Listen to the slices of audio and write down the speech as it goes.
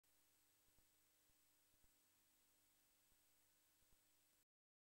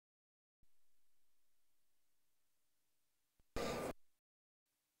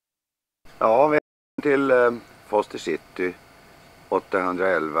Ja, vi är till Foster City,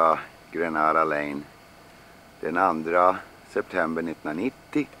 811 Grenada Lane, den 2 september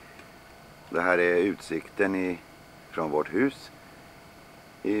 1990. Det här är utsikten från vårt hus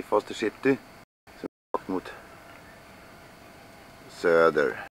i Foster City, som är rakt mot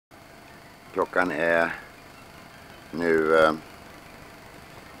söder. Klockan är nu,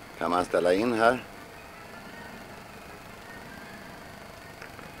 kan man ställa in här,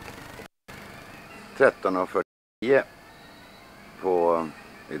 13:49 på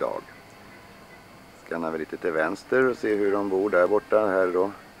idag. Skannar vi lite till vänster och ser hur de bor där borta. Här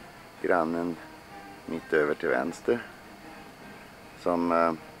då grannen mitt över till vänster, som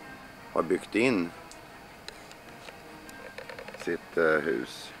har byggt in sitt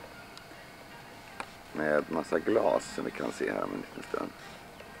hus med massa glas som vi kan se här om en liten stund.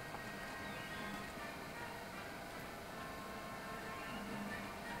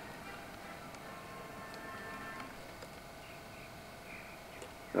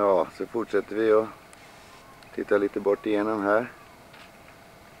 Ja, så fortsätter vi att titta lite bort igenom här.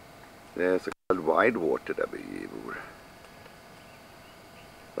 Det är så kallad Widewater där vi bor.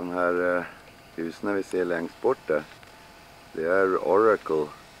 De här husen vi ser längst bort där, det är Oracle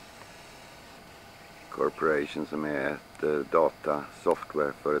Corporation, som är ett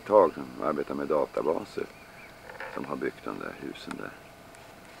datasoftwareföretag som arbetar med databaser, som har byggt de där husen där.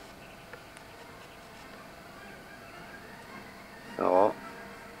 Ja,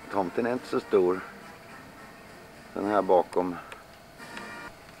 tomten är inte så stor. Den här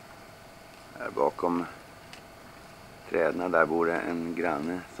bakom träden där bor en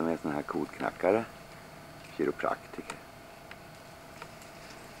granne som är sån här kodknackare, kiropraktiker.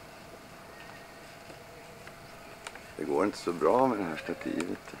 Det går inte så bra med det här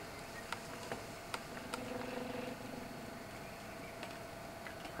stativet.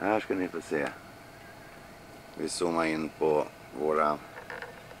 Här ska ni få se. Vi zoomar in på våra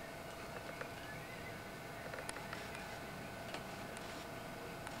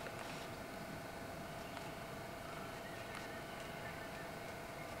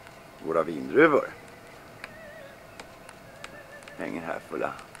vindruvor. Hänger här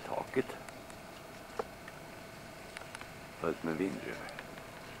fulla taket. Fullt med vindruvor.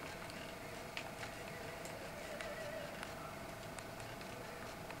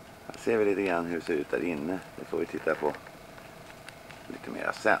 Här ser vi lite grann hur det ser ut där inne. Det får vi titta på lite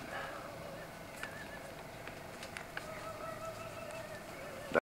mer sen.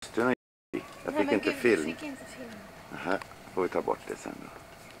 Jag fick inte film. Här får vi ta bort det sen då.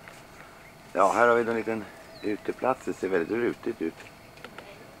 Ja, här har vi en liten uteplats. Det ser väldigt rutigt ut.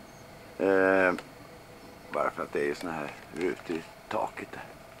 Bara för att det är ju såna här rutor i taket där.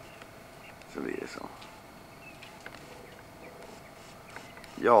 Så blir det så.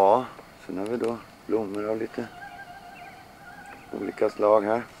 Ja, sen har vi då blommor av lite olika slag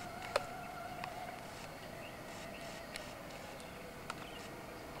här.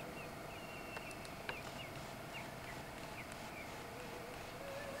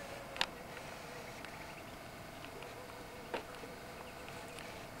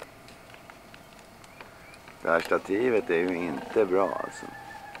 Det här stativet är ju inte bra alltså.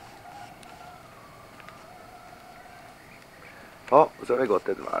 Ja, så har vi gått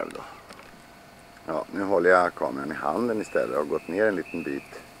ett varv då. Ja, nu håller jag kameran i handen istället och har gått ner en liten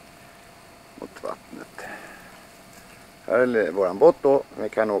bit mot vattnet. Här är våran båt då. Vi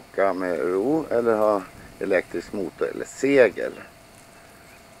kan åka med ro eller ha elektrisk motor eller segel.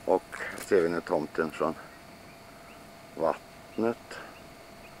 Och här ser vi nu tomten från vattnet.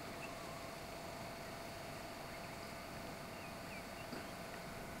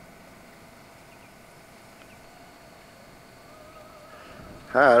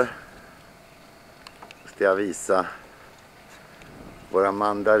 Här ska jag visa våra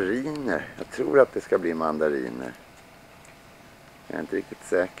mandariner. Jag tror att det ska bli mandariner. Jag är inte riktigt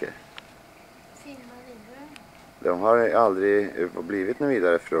säker. De har aldrig blivit någon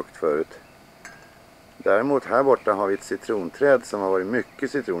vidare frukt förut. Däremot här borta har vi ett citronträd som har varit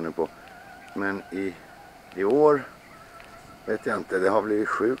mycket citroner på. Men i år vet jag inte, det har blivit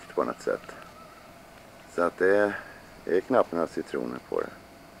sjukt på något sätt. Så att det är knappt några citroner på det.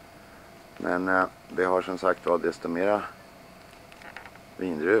 Men det har som sagt var desto mera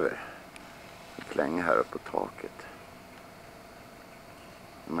vindruvor. Länge här uppe på taket.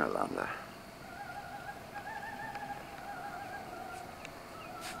 Mellan där.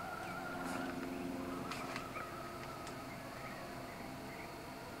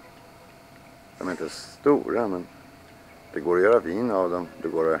 De är inte stora, men det går att göra vin av dem. Det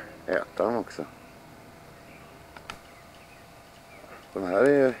går att äta dem också. De här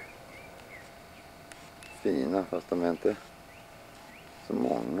är fina fast de är inte så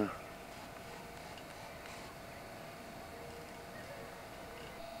många.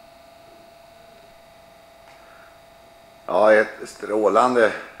 Ja, ett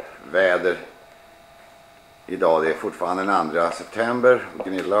strålande väder idag. Det är fortfarande den 2 september.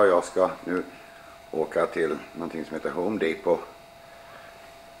 Gunilla och jag ska nu åka till någonting som heter Home Depot.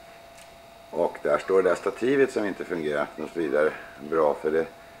 Och där står det där stativet som inte fungerar något vidare bra, för det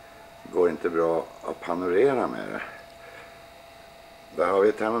går inte bra att panorera med det. Där har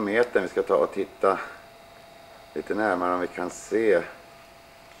vi termometern. Vi ska ta och titta lite närmare om vi kan se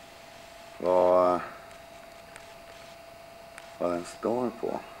vad den står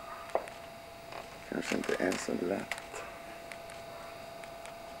på. Kanske inte är så lätt.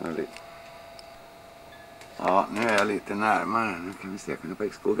 Ja, nu är jag lite närmare. Nu kan vi se, jag kan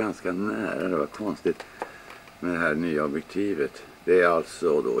faktiskt gå ganska nära. Det var konstigt med det här nya objektivet. Det är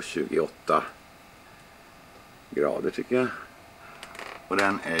alltså då 28 grader tycker jag. Och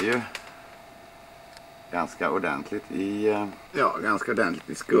den är ju ganska ordentligt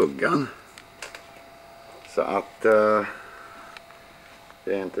i skuggan. Så att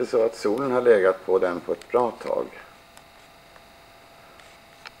det är inte så att solen har legat på den på ett bra tag.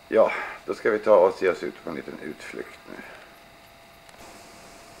 Ja, då ska vi ta oss och ge oss ut på en liten utflykt nu.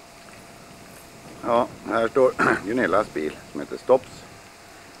 Ja, här står Gunillas bil som heter Stops.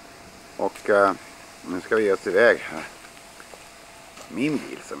 Och nu ska vi ge oss iväg här. Min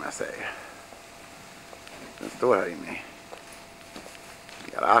bil som jag säger. Den står här inne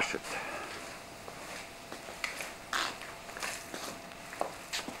i garaget.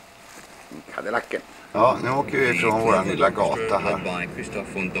 Cadillacen. Ja, nu åker vi ifrån vår lilla gata här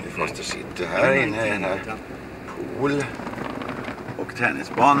i Foster City. Här inne är den här pool och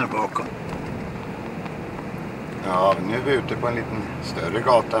tennisbanor bakom. Ja, nu är vi ute på en liten större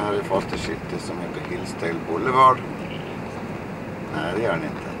gata här i Foster City som heter Hillsdale Boulevard. Nej, det gör den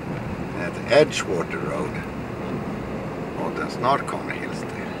inte. Den heter Edgewater Road. Och den snart kommer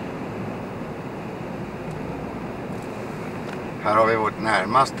Hillsdale. Här har vi vårt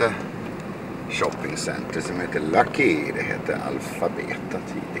närmaste shoppingcenter som heter Lucky. Det hette Alphabeta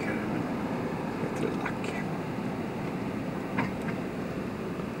tidigare. Det heter Lucky.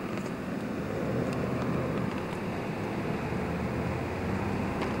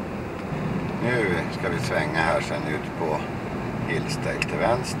 Nu ska vi svänga här sen ut på Hillsdale till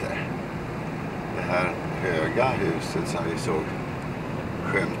vänster. Det här höga huset som vi såg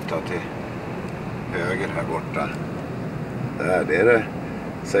skymta till höger här borta. Det är det,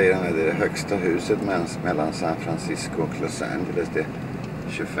 säger han, det är det högsta huset mellan San Francisco och Los Angeles. Det är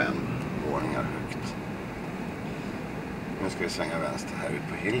 25 våningar högt. Nu ska vi svänga vänster här ut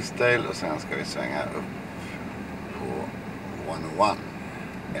på Hillsdale och sen ska vi svänga upp på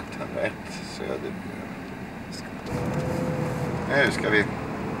 101 söder. Nu ska vi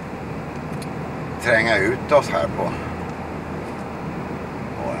tränga ut oss här på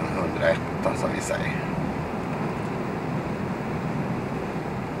en 101 som vi säger.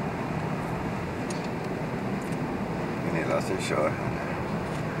 Gunilla så kör här.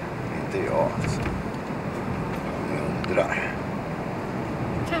 Inte jag alltså. Jag undrar.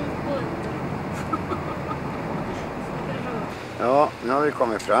 Ja, nu har vi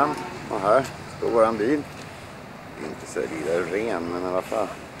kommit fram och här står våran bil. Inte så vidare ren, men i alla fall.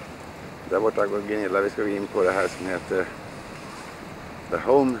 Där borta går Gunilla. Vi ska gå in på det här som heter The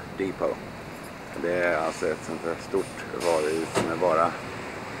Home Depot. Det är alltså ett sånt här stort varuhus som är bara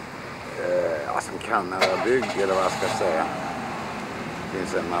som Kanada-bygg eller vad jag ska säga. Det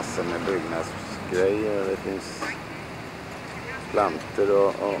finns en massa med byggnadsgrejer. Det finns planter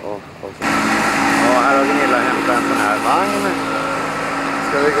och så. Ja, här har Gunilla hämtat en sån här vagn.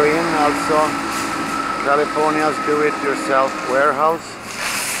 Ska vi gå in alltså California's Do-It-Yourself Warehouse.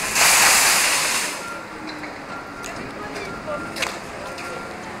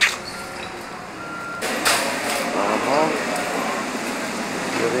 Jaha.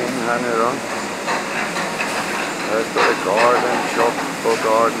 Ska vi in här nu då. Här står det Garden Shop och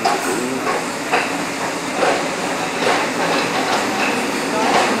Garden Food.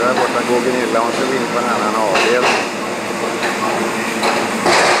 Där borta går Gunilla, hon ska in på en annan avdelning.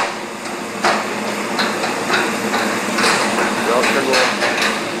 Jag ska gå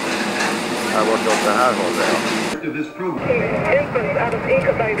här borta åt det här hållet. subject of this program. Infants out of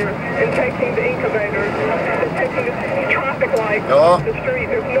incubators and taking the incubators and taking the traffic lights Ja, off the street.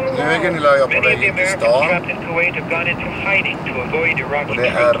 There's no nu är Gunilla och jag på väg in till stan. Och det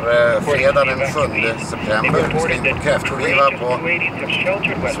är fredag den 7 september. Vi ska in på kräftskiva på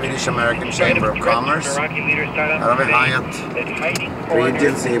Swedish American Chamber of Commerce. Här har vi Hyatt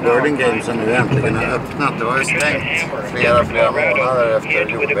Regency Boarding Games som nu äntligen har öppnat. Det var ju stängt flera månader efter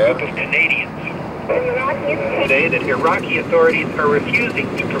jordbävningen. Today that Iraqi authorities are refusing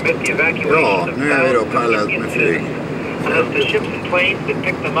to permit the evacuation Ja, of nu är vi då parallellt med flyg. as the ships and planes that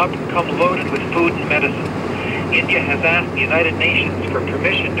pick them up come loaded with food and medicine. India has asked the United Nations for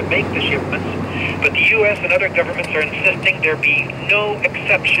permission to make the shipments, but the U.S. and other governments are insisting there be no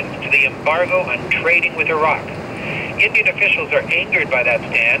exceptions to the embargo on trading with Iraq. Indian officials are angered by that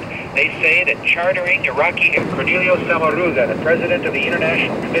stand. They say that chartering Iraqi Cornelio Samaruza, the president of the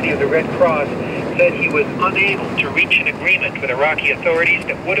International Committee of the Red Cross, said he was unable to reach an agreement with Iraqi authorities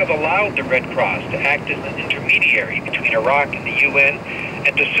that would have allowed the Red Cross to act as an intermediary between Iraq and the UN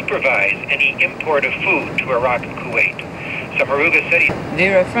and to supervise any import of food to Iraq and Kuwait. Samaruga said he...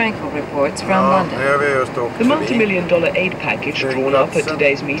 Vera Frankel reports from London. The multi-million-dollar aid package drawn up at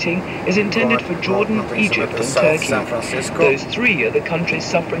today's meeting is intended for Jordan, Egypt and Turkey. Those three are the countries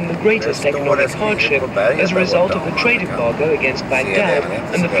suffering the greatest economic hardship as a result of the trade embargo against Baghdad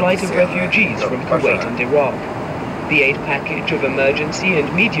and the flight of refugees from Kuwait and Iraq. The aid package of emergency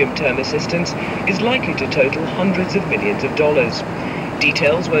and medium-term assistance is likely to total hundreds of millions of dollars.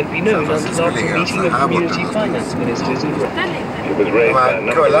 Details won't be known until after a meeting of community finance ministers in Britain. It was raised by a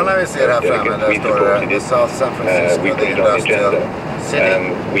number of delegates we supported it. We put it on the agenda.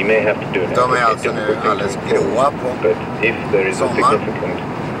 We may have to do it. De är alltså nu alldeles gråa på But if there is a significant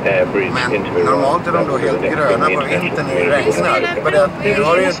bridge into men Iraq, normalt är de då helt gröna på vintern när det regnar. Nu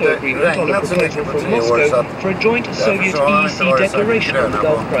har det ju inte regnat så mycket på 3 år så att for a joint Soviet-EEC declaration on the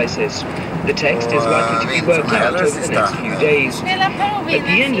Gulf crisis. The text is likely to be worked out over the next few days. At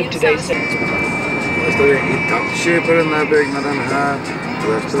the end of today's session, det står Hitachi på den här byggnaden här.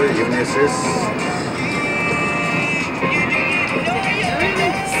 Och där står Unisys.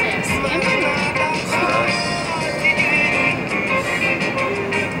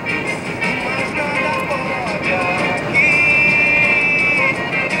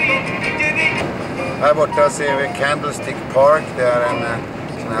 Här borta ser vi Candlestick Park. Det är en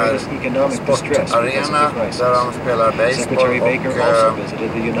sån här sportarena där de spelar baseball och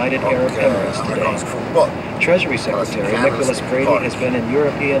amerikansk fotboll. Treasury Secretary Nicholas Brady has been in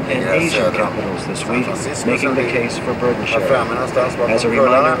European and Asian capitals this week, making the case for burden sharing. As a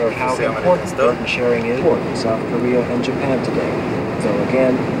reminder of how important burden sharing is in South Korea and Japan today, though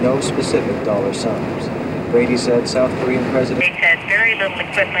again, no specific dollar sums. Brady said South Korean President... They've had very little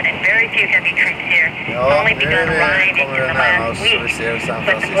equipment and very few heavy troops here. It's only begun arriving in the last week.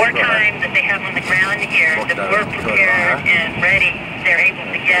 But the more time that they have on the ground here, the more prepared and ready they're able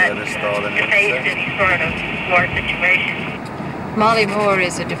to get to face any sort of war situation. Molly Moore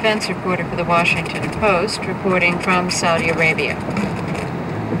is a defense reporter for the Washington Post, reporting from Saudi Arabia.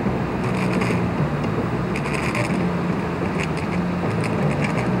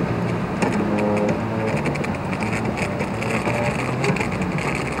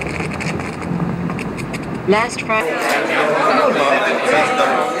 Last Friday.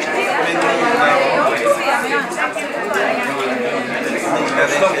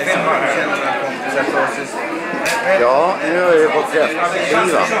 Ja, nu är vi på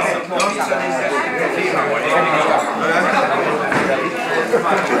kräftskiva.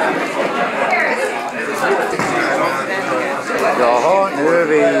 Jaha, nu är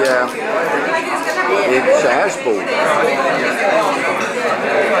vi vid Kärsbo.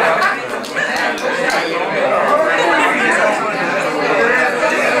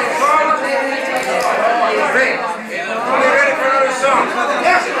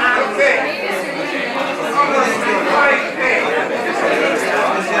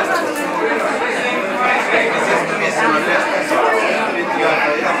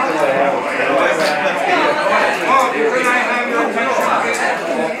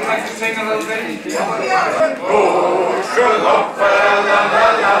 Sing a little bit.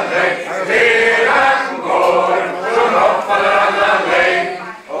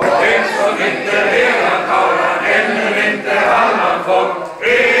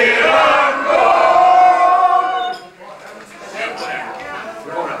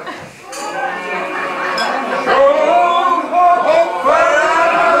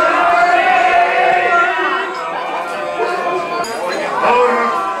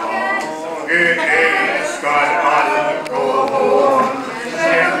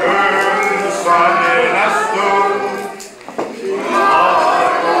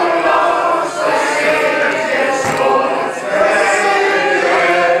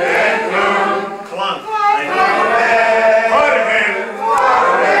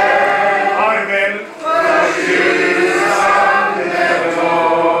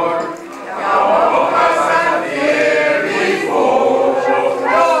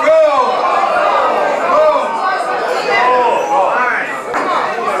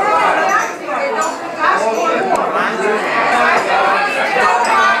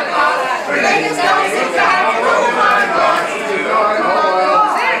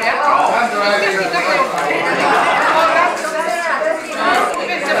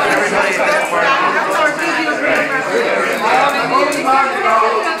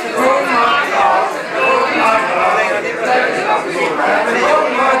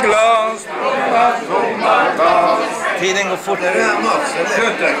 Den går fort. Det är Mats,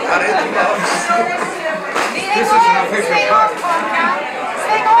 eller? Han är inte Mats.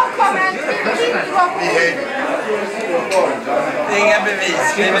 Stäng av kameran. Det är inga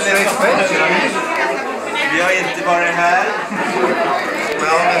bevis. Vi har inte varit här.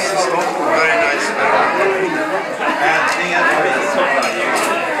 Well, this is very nice. Inga bevis.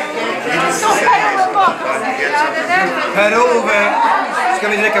 Per-Ove. Ska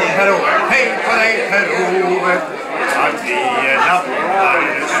vi dricka med Per-Ove? Hej på dig, Per-Ove. Att vi är lappar,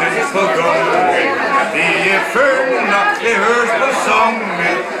 syns på gången. Vi är fulla, det hörs på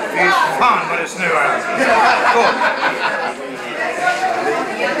sången. Fy fan vad det snöar. Skål!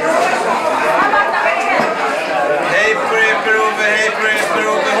 Hej på dig Per-Ove, hej på dig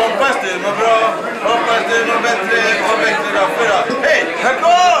Per-Ove. Hoppas du mår bra. Hoppas du mår bättre idag för idag. Hej,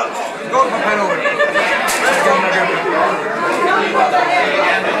 skål! Skål på Per-Ove.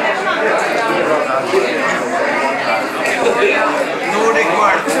 Nordic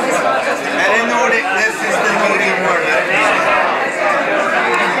World. Är det Nordic? This is the Nordic World.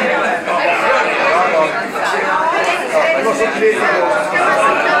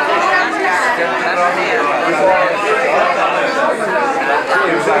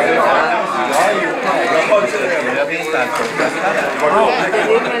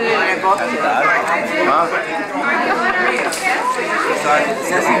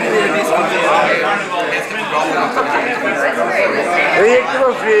 Hur gick det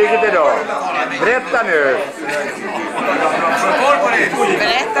på flyget idag? Berätta nu.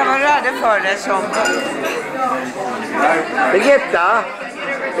 Berätta vad du hade för dig som...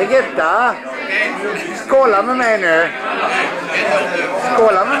 Birgitta. Skåla med mig nu.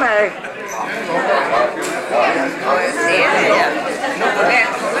 Skåla med mig. Ja, jag ser det.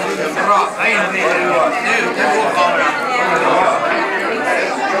 Prata in i det då. Nu, det går kameran.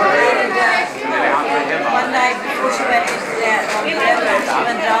 One night before she went into that, she went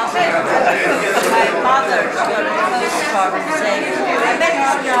down my mother got a postcard and saying, I met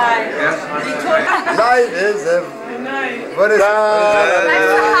this guy. He told me. Life is a... What is Life's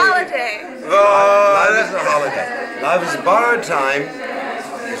a holiday. Life is a holiday. Life is borrowed time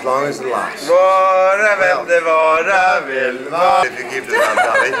as long as it lasts. Vara vem det vara vill vara. If you keep the time,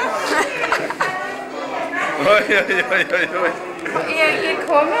 Danny. Oj. Är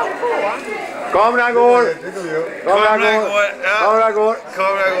kameran på? Kameran går. Kameran går,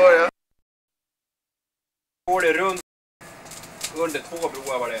 ja. Går det runt under 2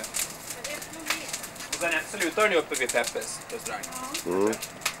 broar var det. Och sen slutar den ju uppe vid Peppes restaurang.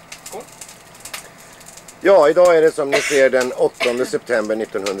 Cool. Ja, idag är det som ni ser den 8 september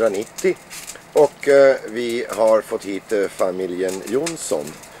 1990. Och vi har fått hit familjen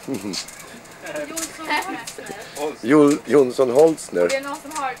Jonsson. Jonsson Holzner. Det är någon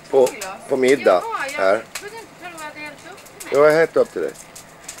som har 2 glas. På middag här. Jag trodde inte att du hade hällt upp till mig. Jag har hällt upp till dig.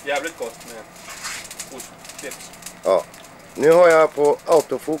 Jävligt gott med ostchips. Ja. Nu har jag på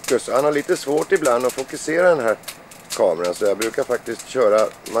autofokus. Han har lite svårt ibland att fokusera den här kameran. Så jag brukar faktiskt köra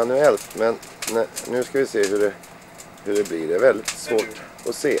manuellt. Men nu ska vi se hur det blir. Det är väldigt svårt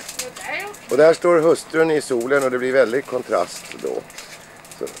att se. Och där står hustrun i solen och det blir väldigt kontrast då.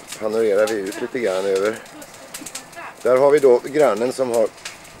 Så panorerar vi ut lite grann över. Där har vi då grannen som har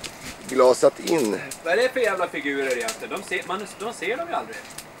glasat in. Vad är det för jävla figurer egentligen? De ser dem ju aldrig.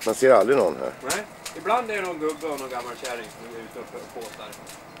 Man ser aldrig någon här. Nej. Ibland är det någon gubbe och någon gammal kärring som är ute och påtar.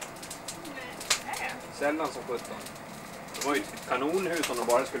 Sällan som 17. Det var ju ett kanonhus om de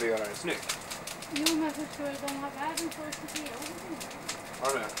bara skulle göra det snyggt. Jo, men förstår du, de har världens första teodling.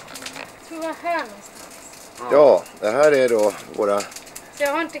 Har du det? Jag tror det var här någonstans. Ja, det här är då våra Så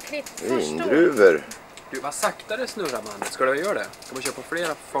jag har inte klippt första. vindruvor. Gud, vad sakta det snurrar man. Ska du göra det? Ska man köra på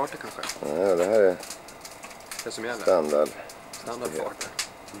flera farter kanske? Ja, det här är Det som gäller. standardfarter.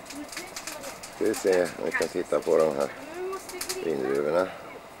 Ska vi se om vi kan titta på de här vindruvorna.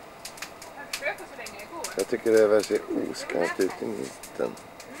 Jag tycker det väl ser oskarpt ut i mitten.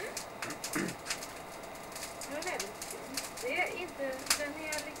 Det är inte, den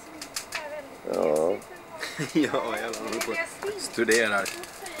är liksom väldigt... Ja. Ja, jag håller på att studerar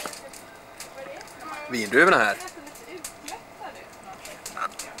vindruvorna här.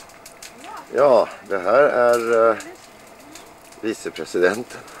 Ja, det här är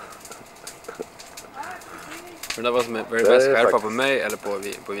vicepresidenten. Men det var som är det bäst skärpa på mig eller på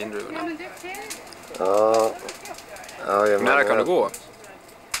vindruvorna. Ja. Hur nära kan du gå?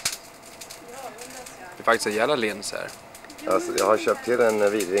 Det är faktiskt en jävla lins här. Alltså, jag har köpt till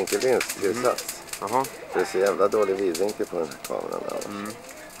en vidvinkellins till Sats. Jaha. Det är så jävla dålig vidvinkel på den här kameran.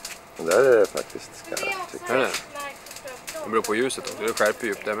 Och där är det faktiskt skarpt, tycker jag. Det beror på ljuset också. Det skärper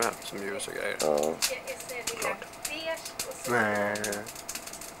ju upp det med som ljus och grejer. Ja. Klart. Nej.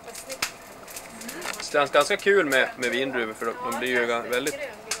 Det känns ganska kul med vindruvor för de blir ju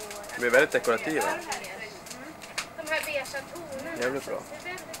väldigt dekorativa. De här beiga tonerna. Jävligt bra.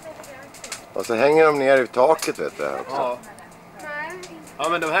 Och så hänger de ner i taket, vet du, också. Ja. Ja,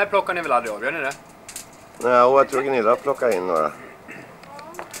 men de här plockar ni väl aldrig av, gör ni det? Nej, och jag tror Gunilla plockar in några.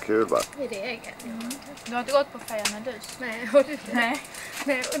 Kul bara. I regel. Du har inte gått på färjan med dus? Nej, har du inte? Nej.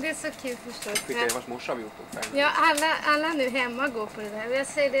 Nej, och det är så kul förstås. Skicka vars morsa har vi gjort på färjan. Ja, alla nu hemma går på det där. Jag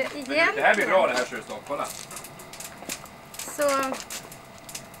säger det igen. Det här blir bra det här, så du stopp. Kolla. Så...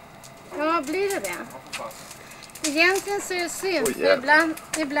 Ja, blir det det? Egentligen så är det synd.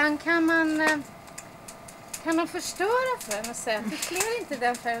 Ibland kan de förstöra för en och säga att du klär inte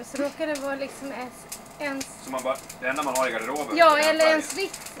den färgen, så råkar det vara liksom ens... Så man bara, det enda man har i garderoben? Ja, eller ens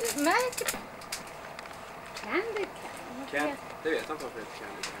riktmärke. Candy Candy? Det vet jag inte varför det heter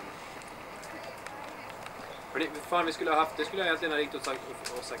Candy. Fan, det skulle jag egentligen ha ringt och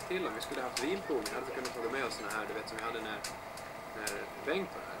sagt till om. Vi skulle ha haft vinprovning. Jag hade kunnat få med oss såna här, du vet, som vi hade när Bengt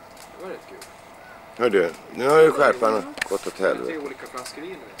var här. Det var rätt kul. Hör du, nu har ju skärpan gått åt helvete. 3 olika flaskor vin,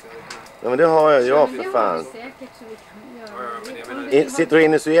 vet jag. Ja, men det har jag för fan. Sitter du och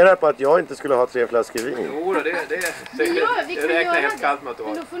initierar på att jag inte skulle ha 3 flaskor vin? Jo, det räknar helt kallt med att du har.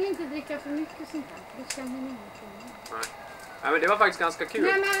 Men då får ni inte dricka för mycket sånt här. Då känner ni ingenting. Nej, men det var faktiskt ganska kul.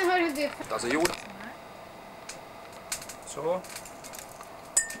 Nej, men hörru du. Alltså jord. Så.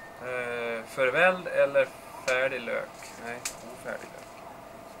 Förvälld eller färdig lök? Nej, ofärdig lök.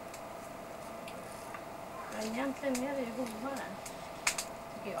 Ja, egentligen är det ju godare.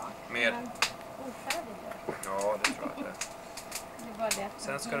 Tycker jag. Med? Men ofärdig lök. Ja, det tror jag det. Det var det.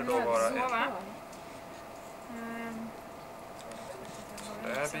 Sen ska det då vara en... Så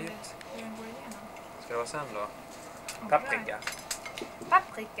där bit. Ska det vara sen då? Paprika.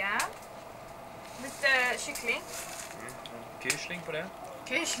 Paprika. Lite kyckling. Kyrsling på det.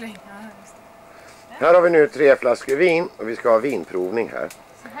 Kyrsling, ja just det. Här har vi nu 3 flaskor vin och vi ska ha vinprovning här.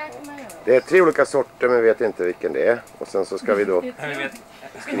 Så här kan man göra. Det är 3 olika sorter, men vi vet inte vilken det är. Och sen så ska vi då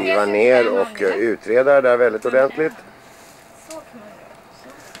skriva ner och utreda det där väldigt ordentligt. Så kan man göra.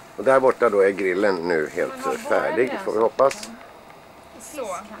 Och där borta då är grillen nu helt färdig, får vi hoppas.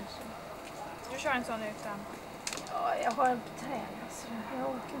 Så. Du kör en sån utan? Ja, jag har en träning så jag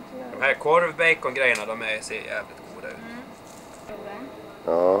orkar inte göra det. De här korv-bacon-grejerna, de ser jävligt goda ut.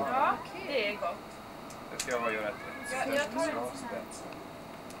 Ja. Ja, det är gott. Det ska jag göra ett. Jag tar en sån här.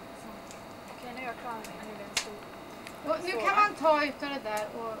 Okej, nu är jag klar med Och nu kan man ta utav det där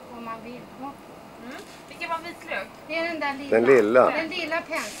om man vill. Vilken var vitlök? Det är den där lilla. Den lilla. Den lilla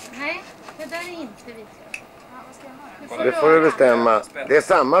penseln. Nej, det där är inte vitlök. Ja, vad ska jag ha då? Det får du bestämma. Det är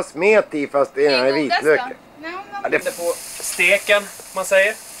samma smet i fast det är vitlöken. Ja, det är på steken, man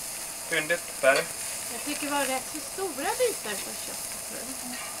säger. Fyndigt färg. Jag tycker det var rätt så stora bitar på köttet.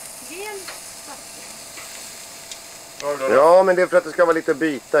 Helt Ja, men det är för att det ska vara lite att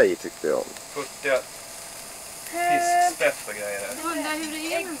bita i, tyckte jag. Futtiga fiskspett och grejer. Jag undrar hur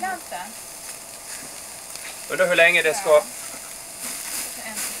det är. Äggplanten. Undrar hur länge det ska...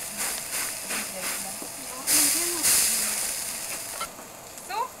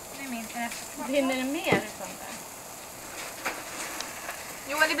 Så, det är min. Hinner det mer sånt där?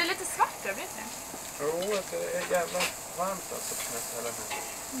 Jo, det blir lite svart där, blir det? Jo, det är jävla varmt alltså.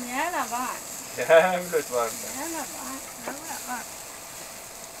 Jävla varmt. Jävligt varmt. Jävla varmt.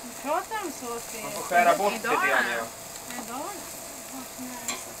 Vi pratar om så att det... Man får skära bort lite grann, ja. Idag.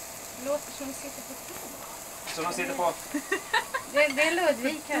 Det låter som att sitter på toa. Så de sitter på... Det är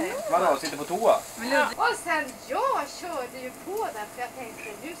Ludvika. Vadå, sitter på toa? Ja. Och sen, jag körde ju på där för jag tänkte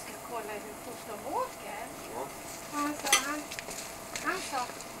nu ska jag kolla hur fort de åker. Ja. Han sa,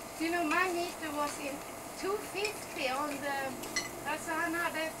 you know my meter was in 250 on the... Alltså han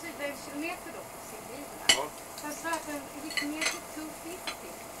hade typ 1 kilometer då på sin bil. Ja. Han sa att den gick ner till 250.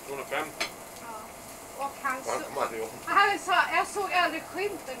 250. Ja. Och han sa, jag såg aldrig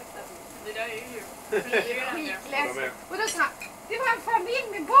skymten utav bilen. Det där är ju skitläskigt. Och då sa han, det var en familj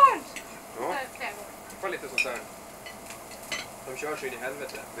med barn. Ja, det var lite sånt där. De kör sig in i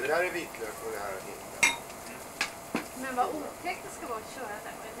helvete. Det där är vitlök och det här är inte. Men vad otäckt det ska vara att köra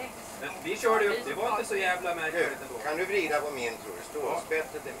där med längst. Men vi körde upp, det var inte så jävla märkligt ändå. Kan du vrida på min, tror du?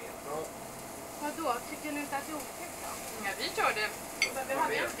 Stålspettet är min. Ja. Vadå? Tycker ni inte att det är otäckt då? Ja, vi körde. Vi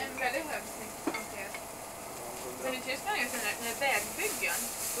hade en väldigt hög hastighet. Men i Tyskland är det så när vägbyggen,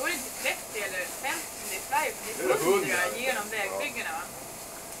 då är det inte 30 eller 50 som det är i Sverige. Det är 100 genom vägbyggena, va?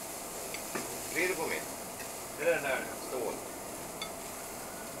 Vrider på min. Det är den där stål.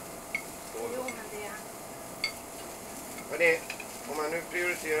 Jo, men det är... Hörrni, om man nu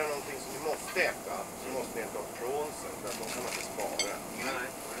prioriterar någonting som ni måste äta så måste ni äta upp prånsen för att de kan man inte spara. Nej.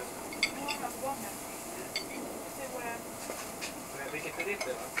 Vilket är ditt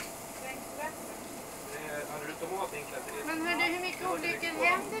det va? Hade du tomat inklädd till det? Men hörde, hur mycket olyckor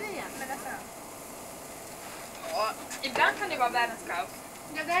händer igen med detta? Ja, ibland kan det vara världens kaos.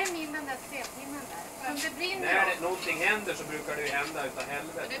 Ja, det här är min den där speltimmen där. Om det brinner när någonting händer så brukar det ju hända utan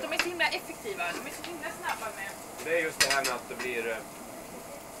helvete. De är så himla effektiva, de är så himla snabba med. Och det är just det här med att det blir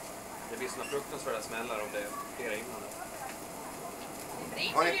såna fruktansvärda smällar om det är flera innan.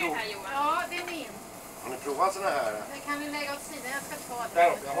 Har ni provat? Ja, det är min. Har ni provat såna här? Det kan ni lägga åt sidan, jag ska ta det.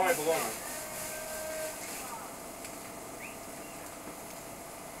 Där, jag har det på gång.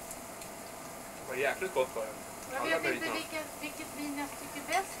 Det var jäkligt gott för det. Jag vet inte vilket vin jag tycker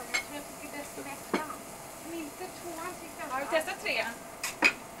bäst om. Jag tror jag tycker bäst om ettan. Men inte tvåan tycker jag. Har du testat trean?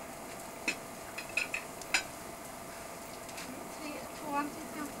 Tvåan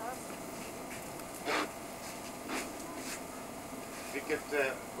tycker jag inte alls. Vilket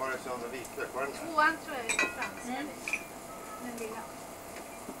var det som var vitlök? Var den här? Tvåan tror jag är franska. Den lilla.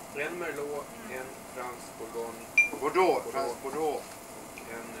 En Merlot, en fransk bourgogne. Bordeaux, fransk Bordeaux.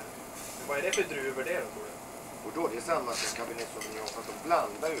 Vad är det för druvor det då tror du? Bordeaux, det är samma som Cabernet Sauvignon fast de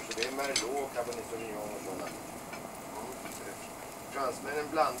blandar ju så det är Merlot, Cabernet Sauvignon och sådana. Fransmännen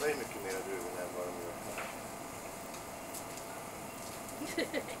blandar ju mycket mer druvor än vad de gör.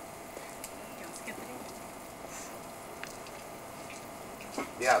 Ganska trevligt.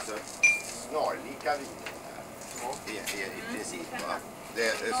 Det är alltså snarlika viner här. I princip va?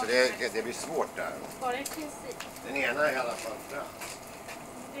 Det blir svårt där. Bara i princip. Den ena är i alla fall fransk.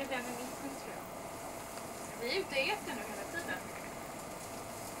 Det är den i mitten tror jag. Vi är ute i etern nu hela tiden.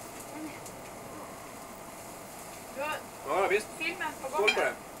 Du har Ja visst. filmen på gång. Skål på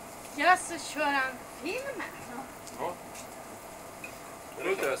det. Ja, så kör han filmen. Ja. Det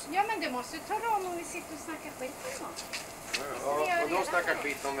låter ös. Ja, men du måste tala om vi sitter och snackar skit om någon. Ja, och då snackar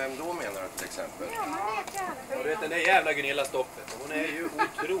skit om vem då menar du till exempel? Ja, man vet ju aldrig. Jag vet den där jävla Gunilla Stoppet. Hon är ju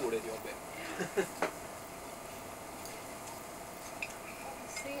otroligt jobbig.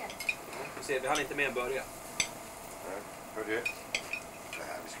 Vi ser, vi hann inte med en början. Hör du? Det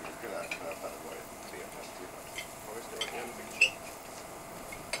här, vi skulle kunna ha varit 3-5 timmar. Ja, visst, det var jävligt mycket kött.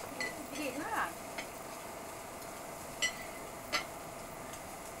 Grillar han?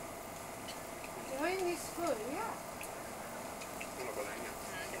 Det har ju nyss börjat. Hon har bara länge.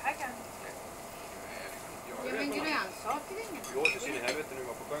 Det här kan... Ja, men grönsaker är inget. Vi åt ju sin i helvete nu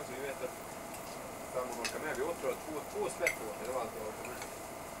var på sjön så vi vet att farmor orkar med. Vi åt tror jag två spett åt det. Det var allt jag orkade med.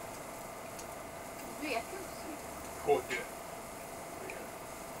 Du vet inte så mycket. Gott ju.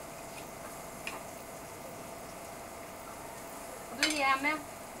 Då ger jag mig.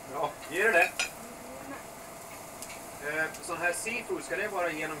 Ja, ger det. Sån här seafood, ska det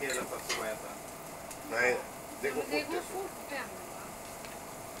vara genom grillen för att få äta? Nej, det går Det fort. går fort ändå.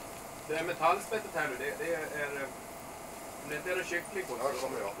 Det här metallspettet här nu, det är... Om det inte är kyckling på, Ja, det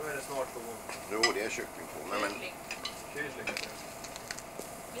kommer jag. då är det snart på gång. Jo, det är kyckling på. Men... Kyckling heter det.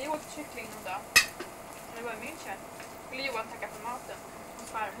 Vi åt kyckling någon dag. Det var i München. Skulle Johan tacka för maten. Hos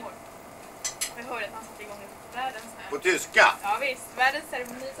farmor. Jag hörde att han satte igång världens... På tyska? Ja visst, världens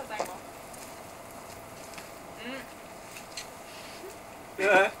ceremoni satte han igång.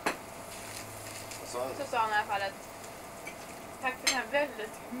 Så sa han i alla fall att tack för den här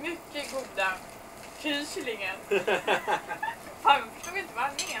väldigt mycket goda kycklingen. Han förstod inte vad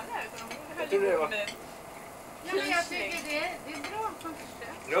han menade utan hon höll igång med Ja, men jag tycker det är bra att man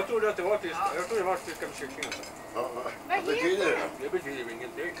försöker. Jag trodde att det var tyska. Jag trodde det var tyska med kyckling. Ja, Vad betyder det? Det betyder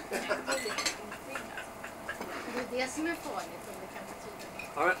ingenting. Det är det som är farligt om det kan betyda något.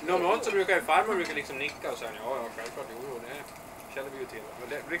 Ja, men normalt så brukar ju farmor nicka och säga ja, självklart, jo, det känner vi ju till. Men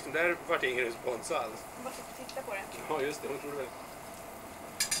det, liksom, där var det ingen respons alls. hon bara fick titta på det. Ja, just det, hon trodde väl.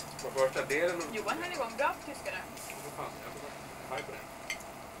 Var första delen. Johan höll igång bra på tyska där. Vad fan, jag var haj på det.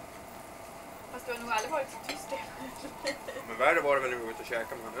 Fast du har nog aldrig varit så tyst. Men värre var det väl när vi var ute och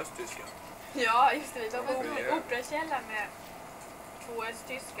käkade med en östtyska. Ja, just det. Vi var på Operakällan med två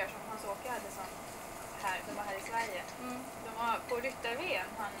östtyskar som Hans Åke hade som här, de var här i Sverige. De var på Ryttarven.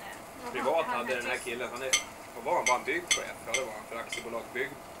 Privat hade den här killen, vad var han? Var han byggchef? Ja, det var han för aktiebolag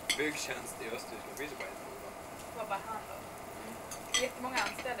byggtjänst i Östtyskland. Det finns ju bara ett bolag. Det var bara han då. Jättemånga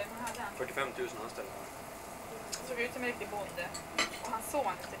anställda, men hade han. 45 000 anställda. Såg ut som en riktig bonde. Och hans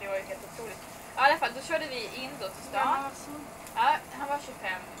son, det var ju helt otroligt. Ja, i alla fall, då körde vi in då till stan. Ja, han var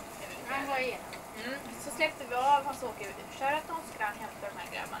 25. Han var igen. Så släppte vi av Hans Åke ut i Sheraton, så skulle han hämta de här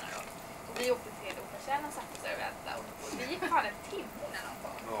grabbarna då. Och vi åkte till Operakällan och satte sig och väntade. Och vi gick fan en timme innan de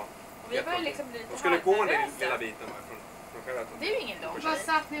kom. Ja. Och vi var ju liksom lite de skulle gå en nervösa. lilla biten från Det är ju ingen lång. Var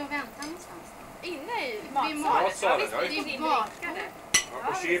satt ni och väntade någonstans då? Inne i matsalen. matsalen. Ja, visst, det är din bakare. Ja,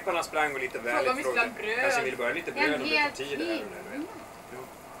 och kyparna sprang och lite väl. Kanske ville börja lite bröd och lite tid där.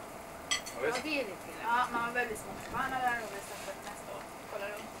 Ja, det är lite. Ja, man var väldigt små där och vi satt nästa år. Kolla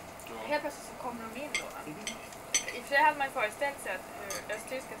runt. Helt plötsligt så kommer de in då. I och för sig hade man ju föreställt sig att hur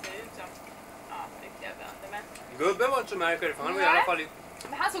östtyskar ser ut som riktiga bönder. Men gubben var inte så märklig, för han var i alla fall...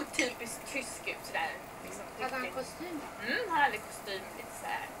 Men han såg typiskt tysk ut sådär. Liksom, hade han kostym? Han hade kostym, lite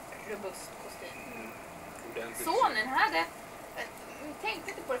såhär robust kostym. Sonen hade, vi tänkte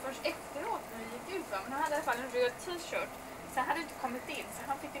inte på det först efteråt när vi gick ut, men han hade i alla fall en röd t-shirt. Sen hade inte kommit in, så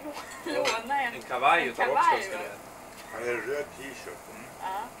han fick låna en kavaj utav också. Han hade en röd t-shirt. Ja.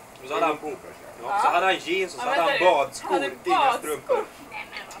 Och så hade han jeans och så hade han badskor, inga strumpor.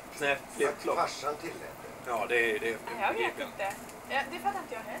 Nej, flip-flop. Farsan tillät det. Ja, det jag vet inte. Det fattar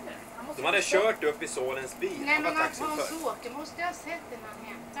inte jag heller. De hade kört upp i sonens bil. Nej, men att Hans-Åke måste jag ha sett det när han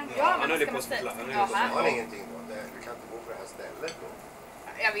hämtade. Ja, han höll på att spela. Han har ingenting då. Du kan inte gå på det här stället då.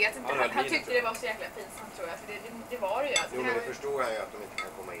 Jag vet inte. Han tyckte det var så jäkla pinsamt, tror jag. För det var det ju. Alltså. Jo, men det förstår jag ju att de inte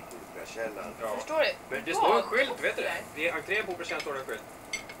kan komma in till Operakällan. Ja. Förstår du? Men det står en skylt, vet du det? Vid entrén på Operakällan står det en skylt.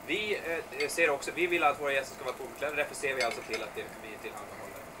 Vi ser också, vi vill att våra gäster ska vara tvåklädda. Därför ser vi alltså till att vi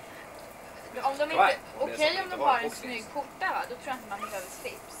tillhandahåller. Om de inte, okej om de har en snygg skjorta, va? Då tror jag inte man behöver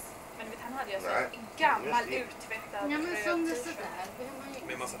slips. Men vet, han hade ju alltså en gammal uttvättad ja, men som det sådär.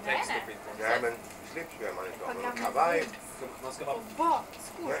 Med massa text och skit. Nej, men slips behöver man inte ha. Men kavaj. Man ska vara... Och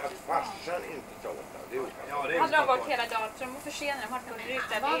bakskor. Men att farsan inte tar åt det, är ja, det är hade de varit hela dagen, så de var försenade. De hade kunnat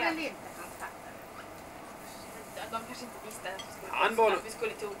ruta det. Var väl inte hans fattare? De kanske inte visste att vi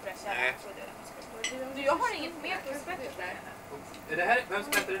skulle till Operakällan. Jag har inget mer på spetters där. Är det här, vem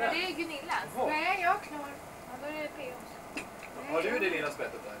spetter är det där? Det är Gunillas. Nej, jag är klar. Ja, då är det P.O. Har du det lilla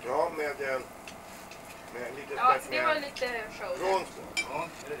spettet där? Ja, med lite spett. Det var lite show. Ja,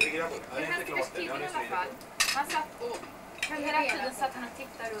 det ligger där på. Det här fick till i alla fall. Han satt och hela tiden satt han och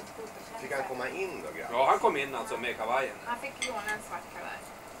tittade runt på Operakällan. Fick han komma in då, grabbar? Ja, han kom in alltså med kavajen. Han fick låna en svart kavaj.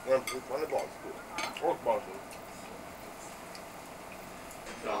 Men fortfarande badskor. Och badskor.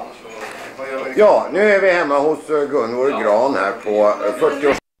 Ja, nu är vi hemma hos Gunvor Gran här på 40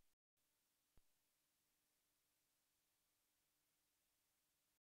 år.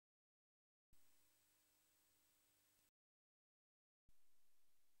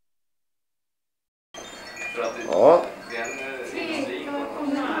 Ja.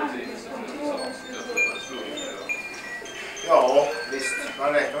 Ja, visst.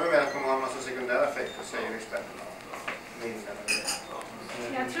 Man räknar med att det kommer att ha en massa sekundära effekter, säger vi istället.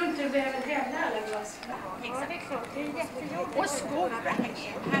 Jag tror inte du behöver hälla alla glas. Ja, det är klart. Det är jättejobbigt. Och skor.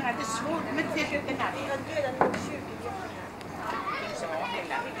 Han hade svårt med fötterna.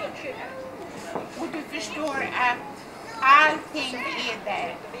 Och du förstår att allting är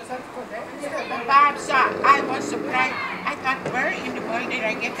där. Bob sa, I was surprised. I thought, where in the world did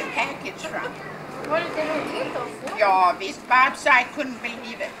I get the package from? Var det inte roligt då? Ja, visst. Bob sa, I couldn't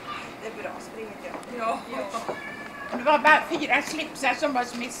believe it. Det är bra, springer jag. Ja. Det var bara 4 slipsar som var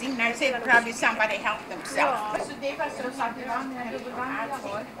missing. I said probably somebody helped themselves. Ja. Så det var så att det var en dubbelvagn jag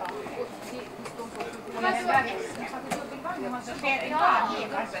har.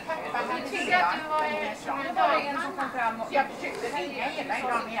 Jag försökte ringa hela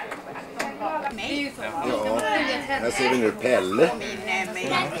dagen igen. Ja, här ser vi nu Pelle.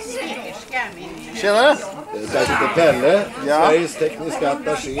 Tjenare! Där sitter Pelle, Sveriges tekniska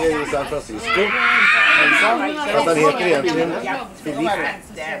attaché i San Francisco. Fast han heter egentligen Filip.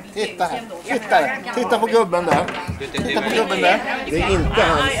 Titta på gubben där. Titta på gubben där. Det är inte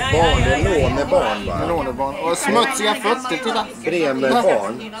hans barn, det är lånebarn bara. Lånebarn. Och smutsiga fötter, titta.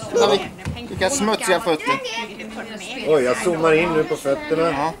 Bremerbarn. Vilka smutsiga fötter. Oj, jag zoomar in nu på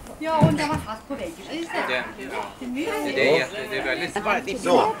fötterna. Ja, och den var fast på väggen. Det är väldigt...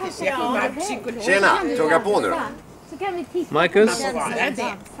 Så. Tjena, tugga på nu då. Marcus.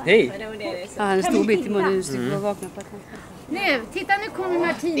 Hej. Ja, en stor bit i munnen just nu och vakna på. Nu, titta nu kommer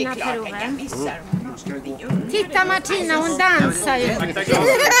Martina på proven. Titta Martina, hon dansar ju. Kan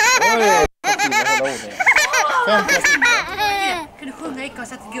du sjunga Icke och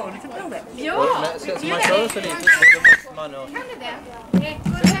sätta golvet för provet? Ja! Så man kör så lite så måste man nog...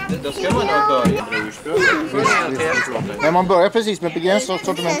 Då ska man nog börja. När man börjar precis med begränsat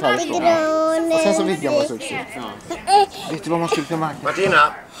sortiment härifrån. Och sen så vidgar man successivt. Vet du vad man skulle kunna märka?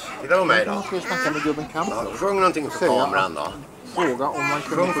 Martina, titta på mig då. Man skulle snacka med gubben Kamp. Sjung någonting för kameran då. Fråga om man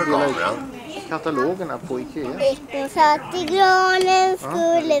kunde få dela ut katalogerna på Ikea. Icke satt i granen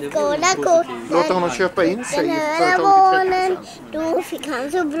skulle kolla korten. Låta honom köpa in sig Den i här företaget till barnen, då fick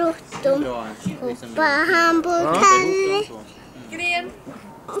han så bråttom. Hoppade han på Kalle. Gren.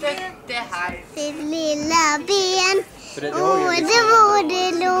 Stötte här. Sitt lilla ben. Och det var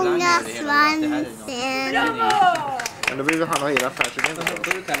det långa svansen. Men då vill han ha hela affärsidén.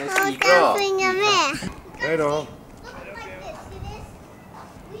 Han kan springa med. Hej då.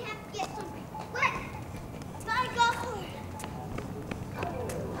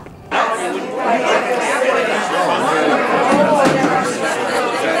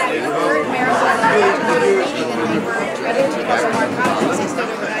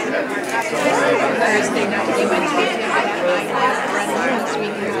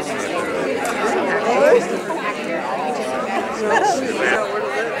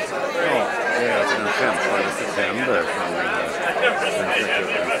 Det är alltså den 15 september från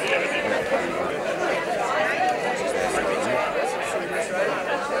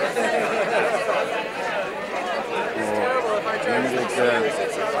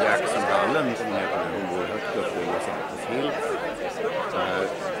Jacksonhallen som heter nu, hon går högt upp i Los Santos Hill. Så här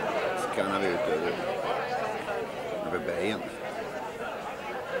skannar vi ut över bergen.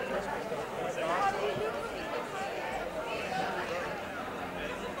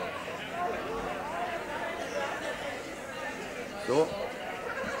 Så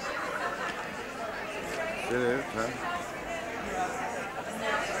ser det ut här.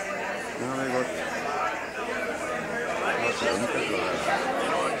 Nu har vi gått runt ett varv.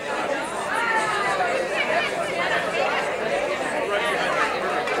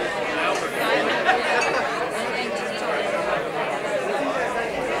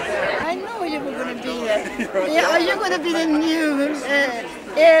 I know you were going to be there. Yeah, you're going to be the new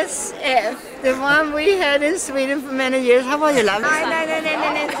SF, the one we had in Sweden for many years. How are you, love? Nej.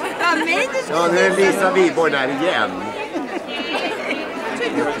 Ja, nu är Lisa Wiborg där igen.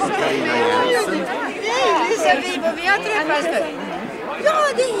 Hej, Lisa Wiborg, vi har träffats förr. Ja,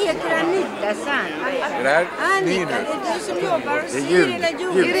 det heter Anita Sandberg. Det där Anita, det är du som jobbar och det är ser ljud. hela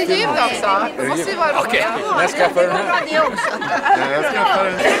jorden. Är det ljud också? Det måste ju vara roligt. Okej, jag skaffar den här. Det också. Ja, jag skaffar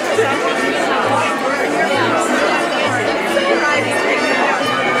den.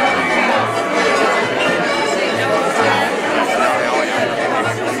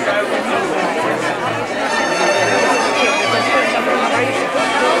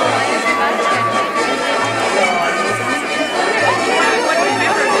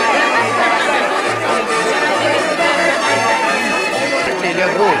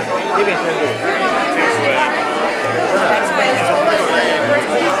 Det vet jag inte.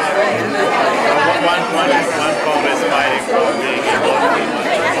 One bomb is fighting for being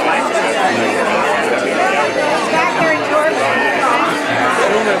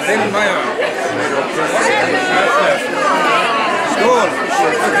Skål!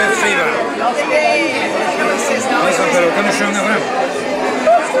 För kräftskivan! Kan du sjunga fram?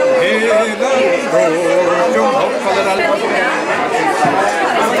 Hela Borgum hoppade allt.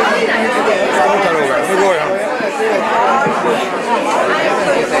 Skål Roger, nu går jag.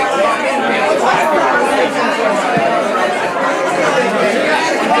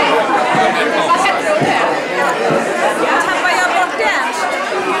 Tappar jag bort den?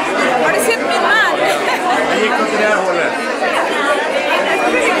 Har du sett min man? Jag gick åt det där hållet.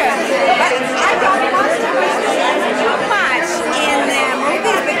 I don't want too much in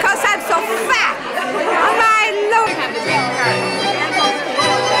movies because I'm so fat. I love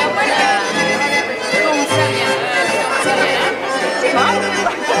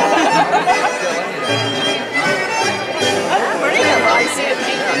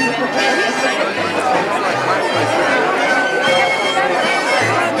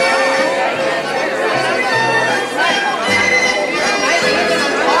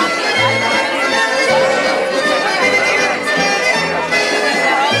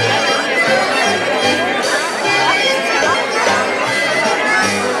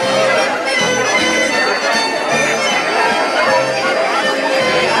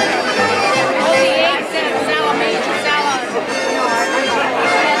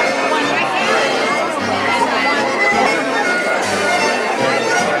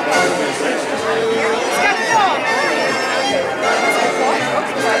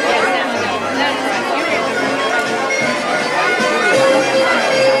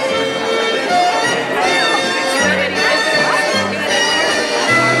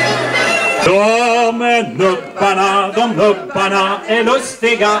De nupparna är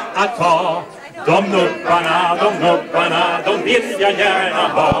lustiga att ha. De nupparna, de vill jag gärna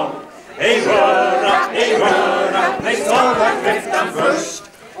ha. Ej röra, nej, stavar kräftan först.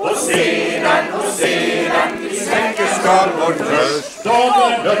 Och sedan, sänker skalbord först. De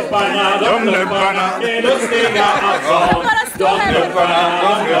nupparna, är lustiga att ha. De nupparna,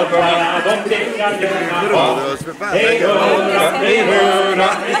 de blickar gärna bra. Hej hurra,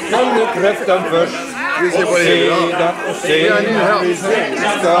 kommer kräftan först. Och sedan vi sänker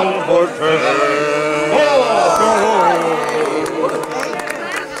skalbord först.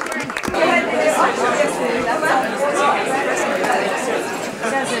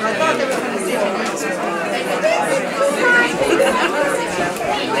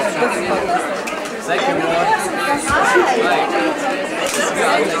 Second one.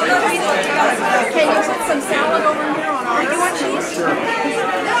 Can you put some salad over here on our? You want cheese? Sure.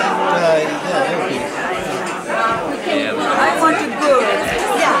 I want a good.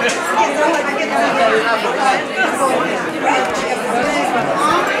 Yeah.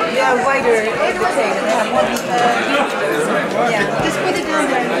 Yeah, wider everything. Yeah, just put it down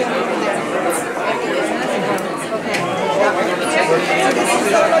there.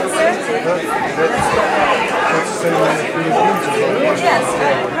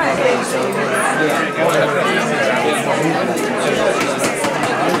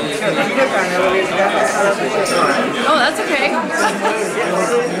 Oh, that's okay.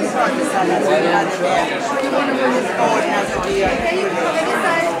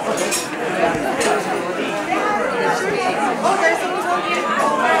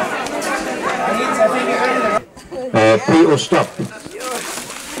 Play or stop.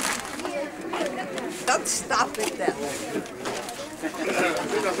 Don't stop it then.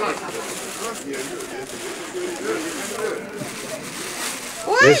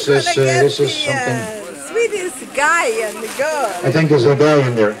 This is something. Swedish guy and the girl. I think there's a guy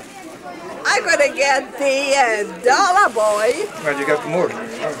in there. I'm gonna get the dollar boy. Well, you got more.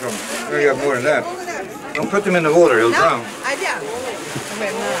 You got more than that. Don't put them in the water, he'll drown. I don't.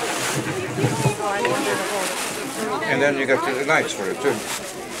 And then you got the lights for it too.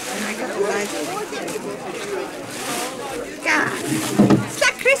 God, it's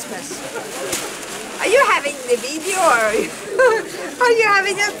like Christmas. Are you having the video or are you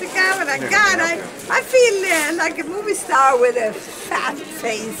having just the camera? God, I feel like a movie star with a fat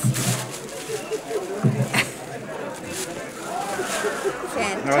face.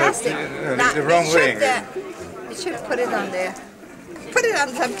 Fantastic. No, the wrong way. You should put it on there. Put it on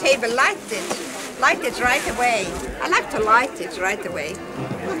some table, light it. Light it right away. I like to light it right away.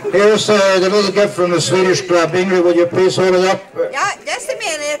 Here's the little gift from the Swedish Club. Ingrid, would you please hold it up? Yeah, just a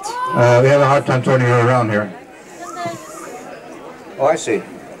minute. We have a hard time turning her around here. Oh, I see.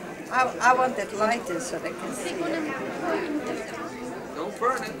 I want it lighted so they can see. Don't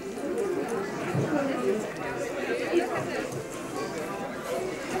burn it.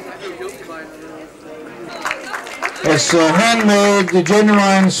 It's handmade,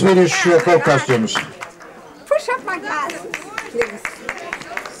 genuine Swedish folk costumes. Push up my glasses,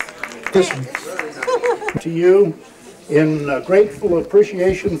 please. To you, in grateful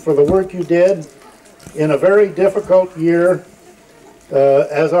appreciation for the work you did in a very difficult year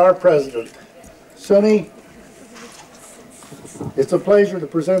as our president. Sonny, it's a pleasure to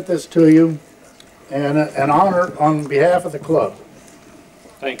present this to you and an honor on behalf of the club.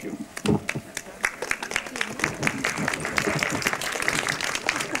 Thank you.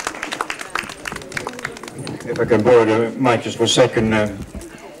 If I can borrow the mic just for a second.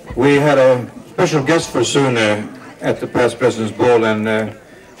 We had a special guest for Sune at the past President's Ball, and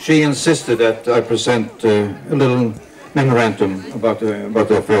she insisted that I present a little memorandum about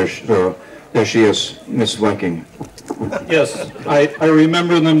the affairs. So there she is, Miss Viking. Yes, I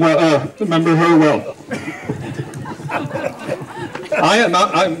remember them well. Remember her well.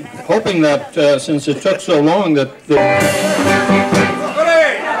 I'm hoping that since it took so long that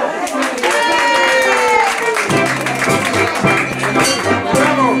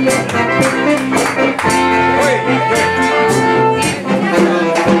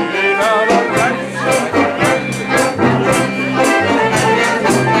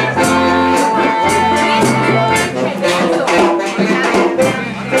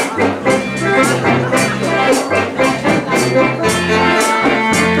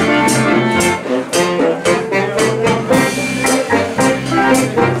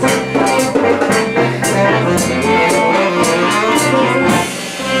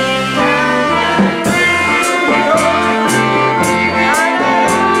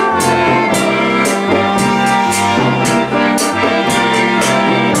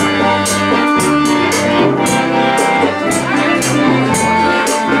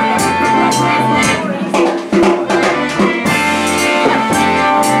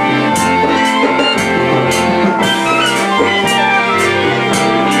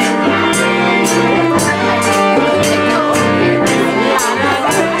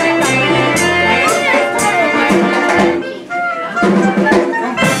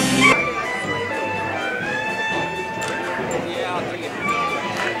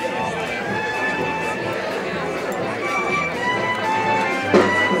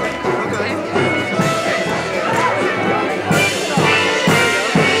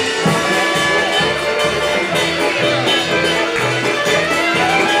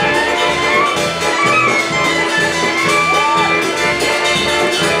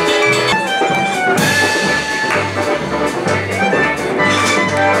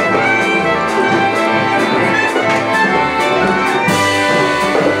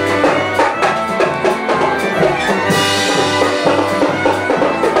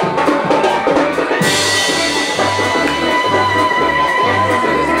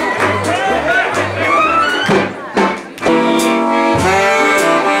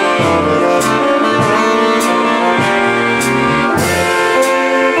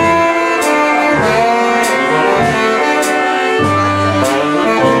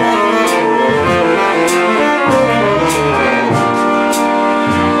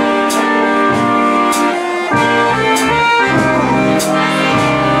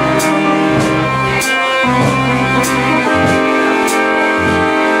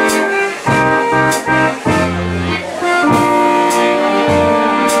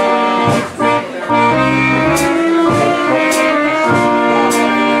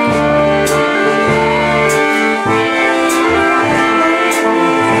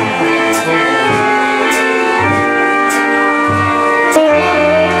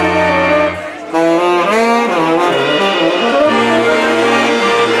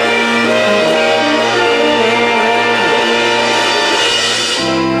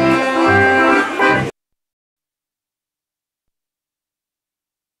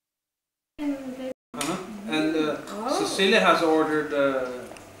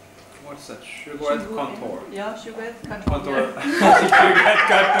what's that? 21 kontor. Ja, 21 kontor. 21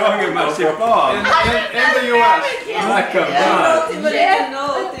 kartonger marsipan. In the US.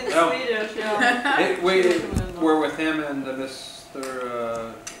 We were with him and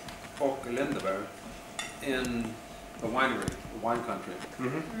Mr. Folke Lindeberg in the winery, the wine country.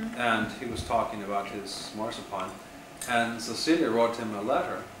 And he was talking about his marzipan. And Cecilia wrote him a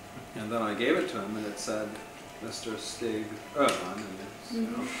letter. And then I gave it to him and it said, Mr. Stig Öhman.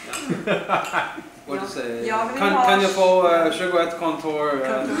 What do you say? Kan jag få 21 kontor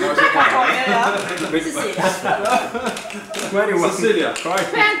marzipan? Cecilia.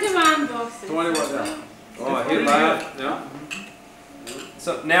 21 boxes. 21, yeah. Oh, he laughed, yeah.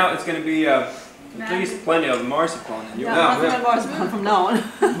 So now it's going to be at least plenty of marzipan in your Yeah, marzipan from now on.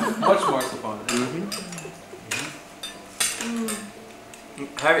 Much marzipan.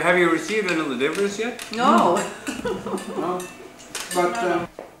 Have you received any deliveries yet? No. No. But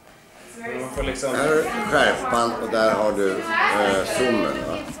här är skärpan och där har du zoomen,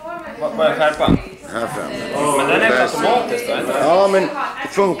 va? Vad är skärpan? Här framme. Men den är automatisk då, inte? Ja, men det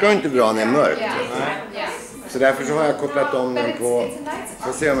funkar inte bra när det är mörkt. Så därför så har jag kopplat om den på...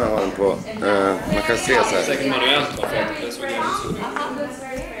 Får se om jag har den på... man kan se så här. Säkert manuellt då, för att det såg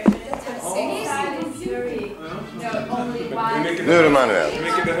Nu är det manuellt. Hur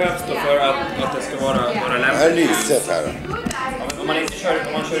mycket behövs då för att det ska vara lämpligt? Här är lyset här. Om man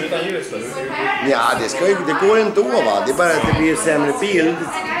kör utan ljus då? Ja, det går ändå, va? Det är bara att det blir sämre bild.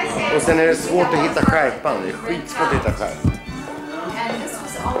 Och sen är det svårt att hitta skärpan. Det är skitsvårt att hitta skärpan.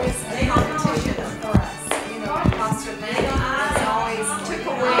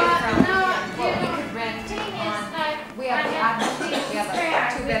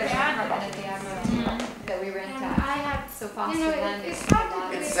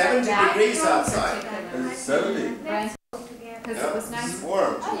 It's 70 degrees outside. It's 70. Because it was nice. It's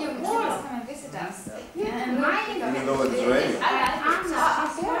warm. Oh, you're warm. Come and visit us. Even though it's raining.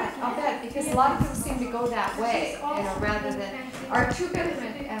 I'll bet, because a lot of people seem to go that way, rather than our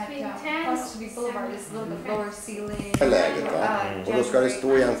 2-bedroom at Positively Boulevard is a little bit lower ceiling. Läget, va? Och då ska det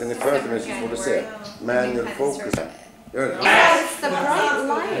stå egentligen i fönstret, men så får du se. Manual focus. Gör det. It's the bright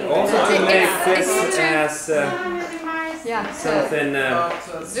light. Also to make this as something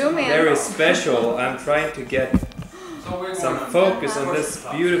very special, I'm trying to get some focus on this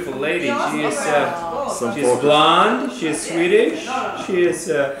beautiful lady. She is she's blonde, she is Swedish, she is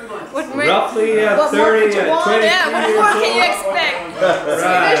roughly 30, 23 years old. What more can you expect?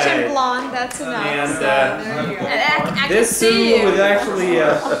 Swedish and blonde, that's enough. And this Zoom would actually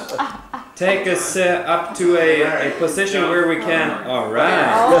take us up to a position where we can,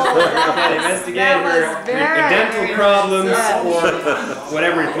 investigate her dental problems or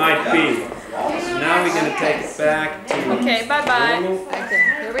whatever it might be. Now we're going to take it back to Okay, bye-bye. Okay,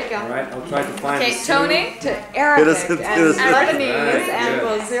 here we go. Alright, I'll try to find Okay, Tony? To Arabic and Lebanese, and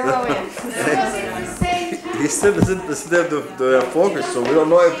we'll zero in. He still doesn't have the focus, so we don't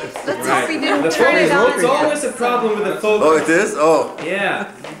know if it's... Let's hope we didn't The turn it on. It's always a problem with the focus. Oh, it is? Oh. Yeah.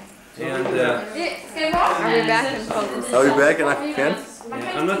 And Are we back in focus? Are we back and I can?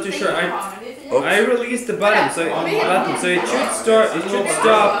 yeah, I'm not too sure. I released the button, so it should start. It should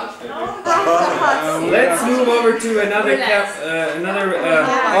stop. Let's move over to another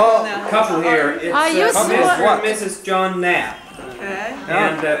couple here. It's Mrs. John Knapp.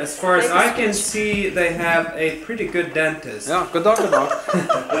 And as far as I can see, they have a pretty good dentist. Yeah, good dog.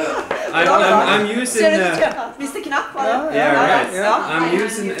 I'm using Mr. Knapp, right. I'm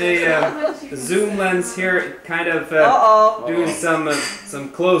using a zoom lens here, kind of doing some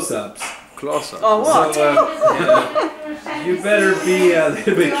close-ups. Close-up. Oh, what? So, you better be a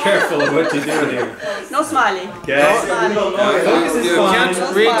little bit careful of what you're doing here. No smiling. Okay. Focus is You fine.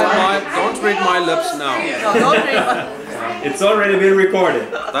 can't read don't read my lips now. No, don't read. It's already been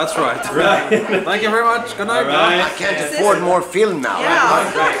recorded. That's right. Right. Thank you very much. Good night. Right. I can't afford more film now.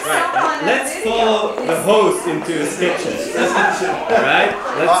 Right. Let's follow the host into his kitchen. Right?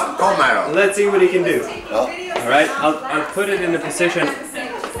 Let's see what he can do. Alright, I'll put it in the position.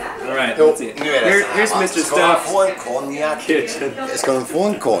 Alright, let's see. Here's Mr. Stuff. Ska de få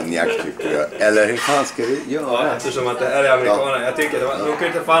en konjak, tycker jag? Eller hur fan ska vi göra? Ja, eftersom att det här är amerikaner. Jag tycker att de kan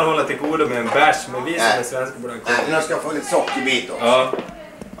inte fan hålla till godo med en bärs, men vi som är svenska borde ha en konjak. Den ska få lite sockerbit också. Ja.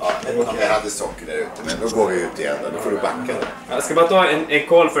 Jag hade socker där ute, men då går vi ut igen. Då får du backa det. Jag ska bara ta en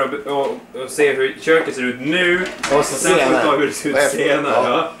koll för att se hur köket ser ut nu. Och sen får vi ta hur det ser ut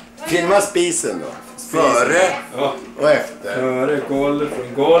senare. Filma spisen då. Före och efter. Före golv,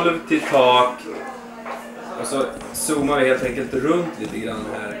 från golv till tak. Och så zoomar vi helt enkelt runt lite grann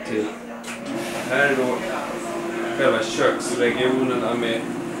här till. Här är då själva köksregionerna med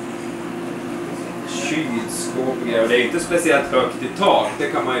kylskåp och grejer. Det är inte speciellt högt i tak, det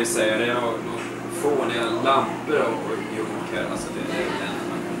kan man ju säga. Det är några fåniga lampor och junkar. Alltså det är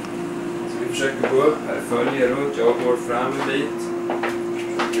så vi försöker gå upp här, följer runt. Jag går fram en bit.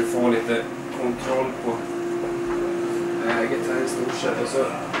 Vi får lite kontroll på läget här i stort sett. Och så,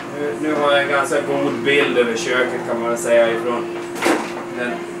 nu har jag en ganska god bild över köket kan man väl säga ifrån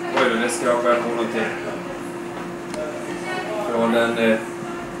den. Oj då, nu skrapar jag på någonting. Från den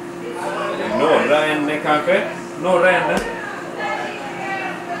norra änden kanske. Norra änden.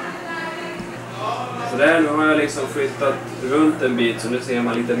 Så där, nu har jag liksom flyttat runt en bit så nu ser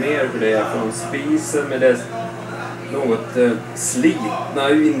man lite mer hur det är från spisen med dess något slitna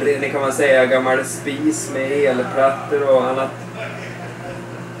inredning kan man säga. Gammal spis med elplattor och annat.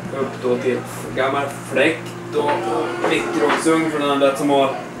 Upp då till gammal fläkt och mikrovågsugn från andra som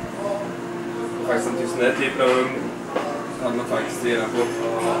har faktiskt en sån här typen av ugn hade man faktiskt redan på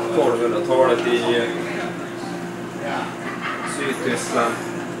 1200-talet i Sydtyskland.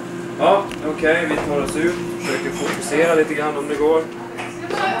 Ja, okej, vi tar oss ut, försöker fokusera lite grann om det går.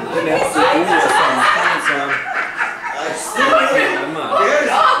 Det är lätt att bo samtidigt som jag filmar.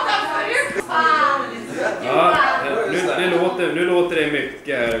 Ja, nu låter det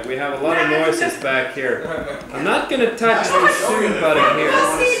mycket här. We have a lot of noises back here. I'm not gonna touch the soup out of here.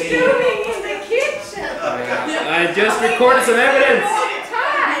 I just recorded some evidence.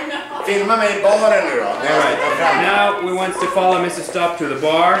 Filma mig i baren nu då. Alright, now we want to follow Mr. Stop to the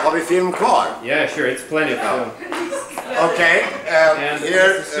bar. Har vi film kvar? Yeah, sure, it's plenty of film. Okay,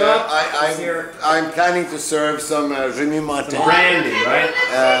 here I'm planning to serve some Remy Martin. Some brandy, right?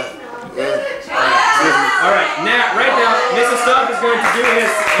 Alright, now, right now, Mr. Stop is going to do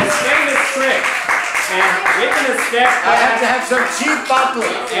his famous trick. And we're going to step back. I have to have some cheap bottles.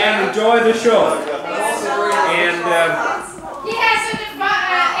 And enjoy the show. And he has an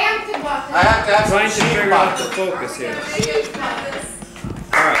empty bottle. I have to have trying to figure out the focus here.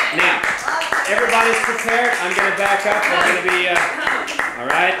 Alright, now, everybody's prepared. I'm going to back up. I'm going to be,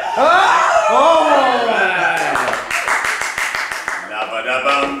 alright?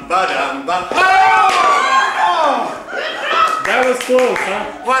 That was close, huh?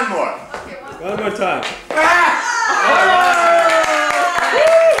 One more. One more time.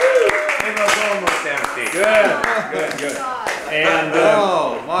 It was almost empty. Good, good, good. And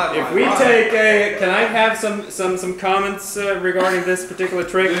if we take a, can I have some comments regarding this particular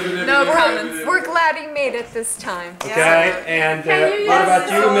trick? No comments. We're glad he made it this time. Okay, and what about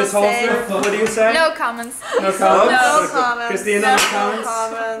you, Miss Holster? What do you say? No comments. No comments? No comments. Christina, no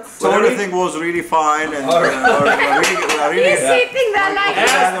comments? So everything was really fine and really He's sitting there like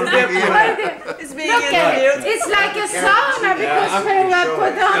It's being look at it. It's like a sauna because we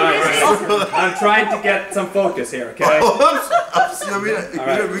put on this. I'm trying to get some focus here, okay?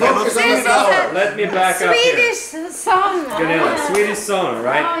 Let me back up here. Swedish sauna. Gunilla, Swedish sauna,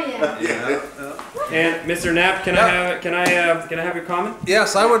 right? Oh yeah. And Mr. Knapp, can I have your comment?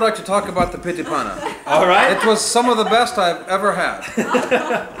 Yes, I would like to talk about the piti pana. All right. It was some of the best I've ever had,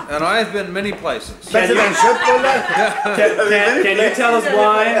 and I've been many places. Can you tell us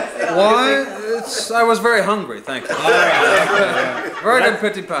why? Why? I was very hungry. Thank you. All right. Very good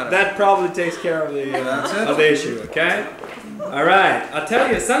piti pana. That probably takes care of the issue. Okay. All right. I'll tell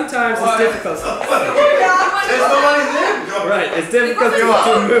you. Sometimes it's difficult. Right. It's difficult to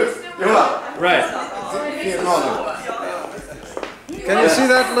move. Right. Can you see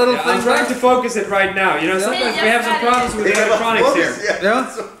that little thing? I'm trying to focus it right now. You know, sometimes we have some problems with the electronics here. Yeah?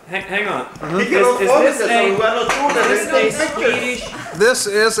 Hang on. Is this a Swedish? This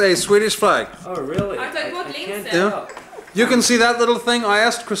is a Swedish flag. Oh, really? I can't Yeah. You can see that little thing. I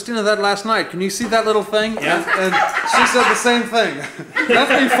asked Christina that last night. Can you see that little thing? Yeah. And she said the same thing. Let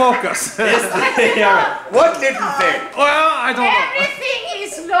me focus. What little thing? Well, I don't know. Everything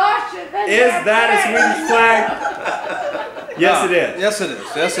is larger than Is that a Swedish flag? Yes, it is. Yes, it is.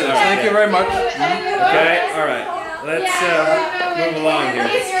 Yes, it is. Thank you very much. Okay, all right. Let's move along here.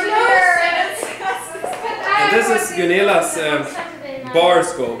 And this is Gunilla's bar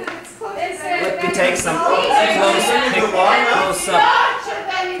scope. Let me take some close-up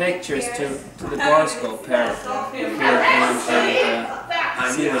pictures to the bar scope here and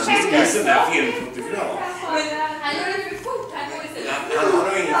see what she's got.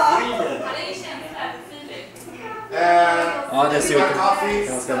 Ja, det ser ut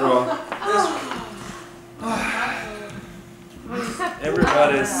ganska bra.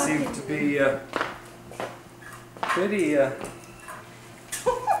 Everybody seems to be pretty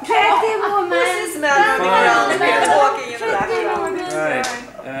Pretty woman. This is Melanie walking in the background. right.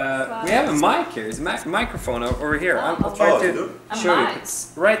 We have a mic here. It's a microphone over here. I'll try to show you.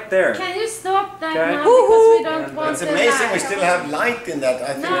 It's right there. Can you stop that Okay. now? Because we don't want It's the amazing light. we still have light in that.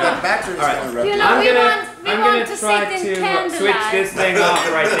 I think that battery is going to run. You know, I'm we gonna want to try sit in to candlelight. switch this thing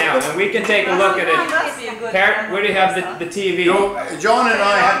off right now, and we can take a look at it. Where do you have the TV? John and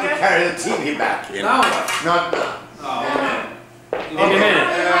I have to carry the TV back. You know? Not now. In a minute.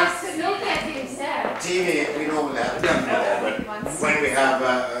 Look at himself. TV, we normally have them there, but when we have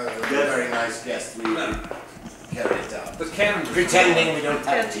a very nice guest, we carry it out. The camera. Pretending we don't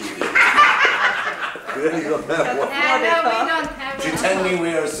have TV. No, we don't have Pretending we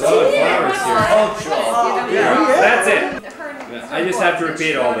are so flowers here. cultural. That's it. I just have to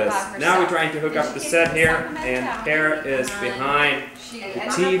repeat all this. Now we're trying to hook up the set here, and here is behind the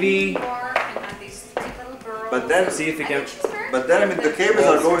TV. But then, See if we can. but then I mean the cables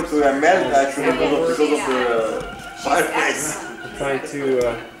are going to melt actually because of the fireplace. Trying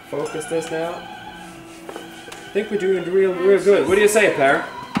to focus this now. I think we're doing real good. What do you say, Per?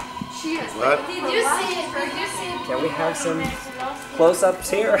 What? Did you see? Can we have some close-ups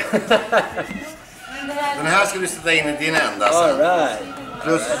here? Den här ska du sätta in i din ända All sen. right.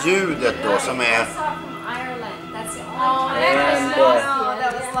 Plus ljudet då som är...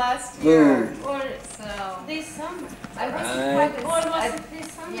 That was last year. So this summer. I wasn't Right. quite Or was as, it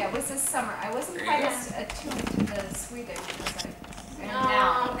this summer? yeah, it was this summer. I wasn't quite as attuned to the Swedish as I am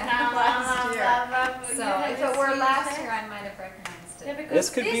now after last year. So if it were last year, I might have recognized it. This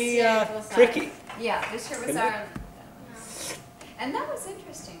could be tricky. Yeah, this year was Couldn't it? Ireland. And that was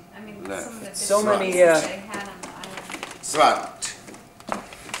interesting. I mean, Nej. some of the So visuals many, that they had on the island. Svart.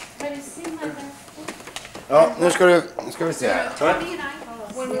 But you see my Ja, nu ska vi se här. Abby and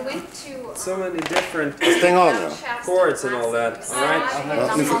I, when we went to So many different Stäng av nu. chords and all that. All right. I'll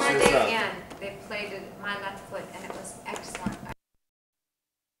have to the switch this Holiday up. Inn, they played it, My Left Foot, and it was excellent.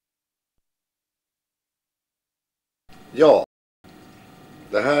 Ja.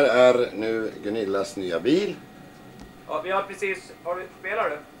 Det här är nu Gunillas nya bil. Ja, vi har precis... Spelar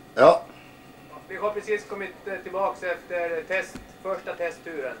du? Ja. Vi har precis kommit tillbaks efter första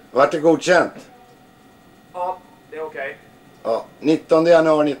testturen. Vart det godkänt? Ja, det är okej. Ja. 19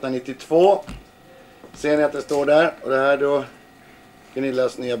 januari 1992. Ser ni att det står där? Och det här är då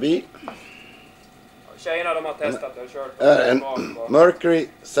Gunillas nya bil. Tjejerna de har testat och kört. Är en Mercury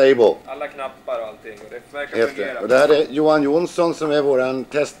Sable. Alla knappar och allting. Och det verkar Heter. fungera. Och det här är Johan Jonsson som är våran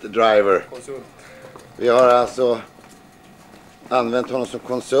testdriver. Konsult. Vi har alltså använt honom som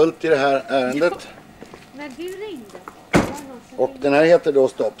konsult i det här ärendet. När du ringde. Och den här heter då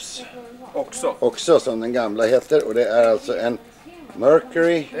Stops. Också som den gamla heter. Och det är alltså en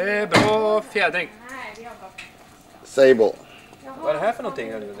Mercury Det är bra fjädring. Sable. Vad är det här för någonting?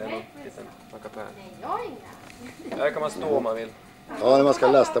 Det är någon liten mackapär. Där kan man stå om man vill. Ja, när man ska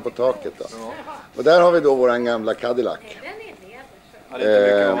lasta på taket då. Och där har vi då våran gamla Cadillac. Ja, det är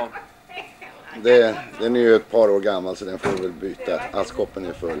inte mycket att ha. Den är ju ett par år gammal så den får väl byta. Askkoppen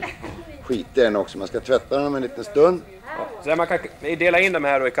är full. Skit i den också. Man ska tvätta den om en liten stund. Ja, så man kan dela in de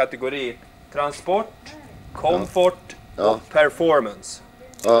här då i kategori transport, komfort och performance.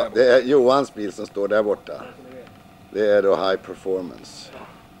 Ja, det är Johans bil som står där borta. Det är då High Performance.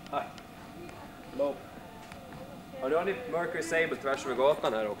 Low. Ja, du har en Mercury Sable tvärs över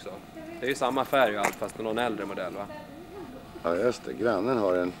gatan här också. Det är ju samma färg och allt fast med någon äldre modell va? Ja just det, grannen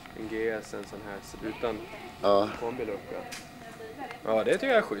har en GS, en sån här utan kombilucka. Ja, det tycker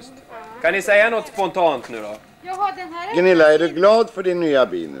jag är schysst. Kan ni säga något spontant nu då? Jaha, den här är... Gunilla, är du glad för din nya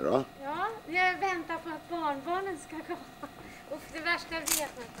bil nu då? Ja, jag väntar på att barnbarnen ska komma. Och det värsta jag vet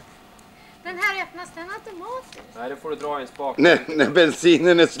inte. Den här öppnas den automatiskt. Nej, då får du dra i en spak. När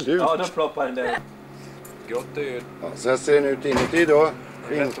bensinen är slut. Ja, då ploppar den där. Gott är ju... Ja, så här ser den ut inuti då.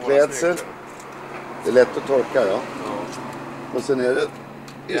 Skinnklädsel. Det är lätt att torka ja. Och sen är det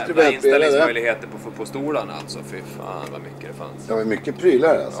jävla inställningsmöjligheter på stolarna alltså. Fy fan vad mycket det fanns. Ja, mycket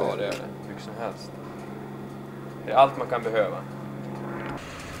prylar alltså. Ja, det är det. Mycket som helst. Det är allt man kan behöva.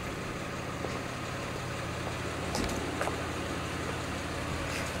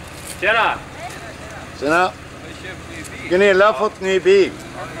 Tjena! Tjena! Gunilla har fått ny bil.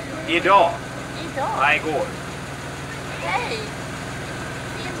 Idag? Idag? Nej, igår. Hej!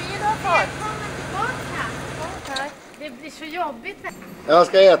 Din bil har fått. Välkommen tillbaka. Det blir så jobbigt. Jag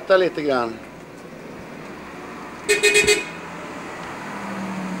ska äta lite grann.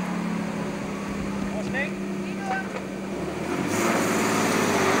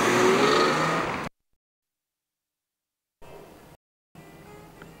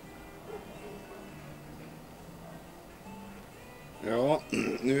 Ja,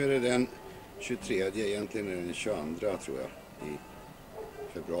 nu är det den 23, egentligen är det den 22 tror jag, i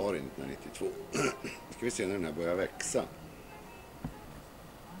februari 1992. Ska vi se när den här börjar växa.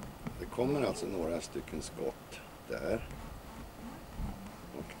 Det kommer alltså några stycken skott där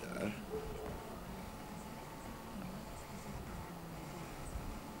och där.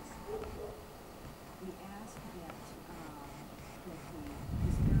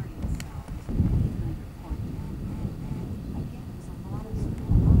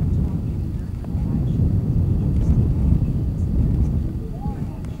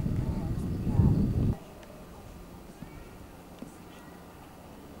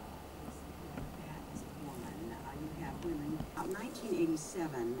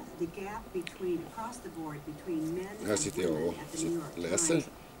 Här sitter jag och läser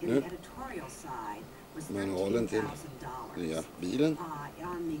nu manualen till nya bilen.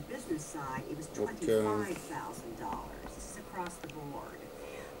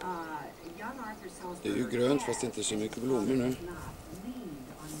 Och det är ju grönt fast inte så mycket blommor nu.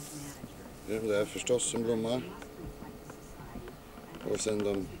 Det är där förstås som blommar. Och sen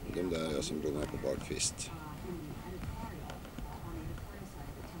de där som blommar på barkvist.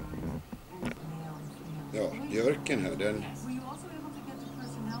 Ja, björken här,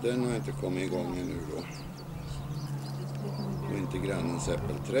 den har inte kommit igång ännu då. Och inte grannens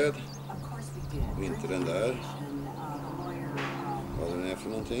äppelträd. Och inte den där. Vad den är för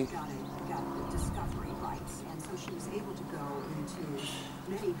någonting.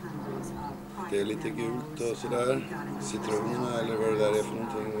 Det är lite gult och sådär. Citronerna eller vad det där är för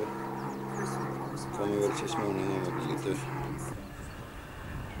någonting. Och kommer väl så småningom att bli lite...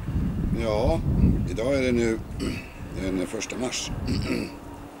 Ja, idag är det nu den 1 mars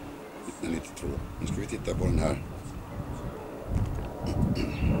 1992. Nu ska vi titta på den här.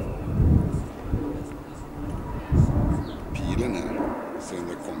 Pilen här. Se om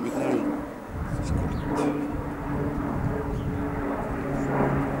det har kommit någon skott.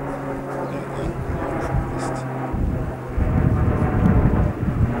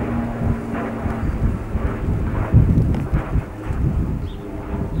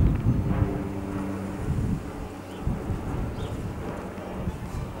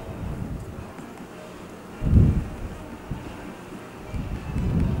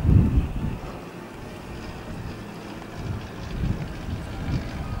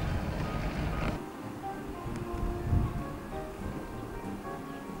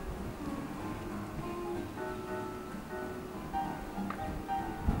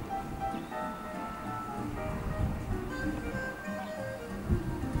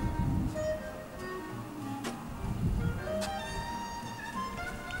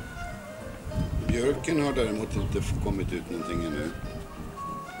 Björken har däremot inte kommit ut någonting ännu.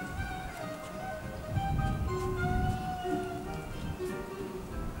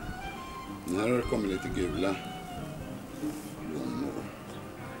 Den här har det kommit lite gula blommor.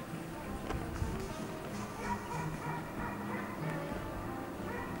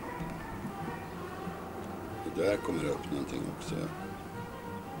 Och där kommer det upp någonting också.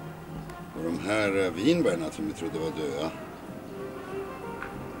 Och de här vinbärna som vi trodde var döda.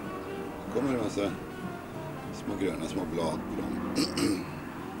 Kommer det en massa små gröna små blad på dem.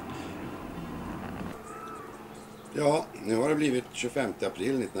 Ja, nu har det blivit 25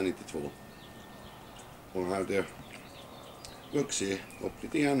 april 1992. Och här har det vuxit upp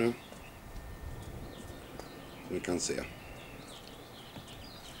lite grann nu. Som ni kan se.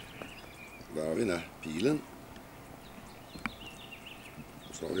 Där har vi den där pilen.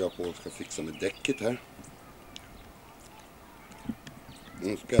 Så håller jag på och ska fixa med däcket här.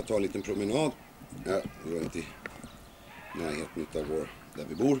 Nu ska jag ta en liten promenad. Ja, det var inte i närheten av där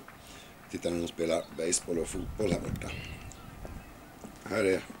vi bor. Titta när de spelar baseball och fotboll här borta. Här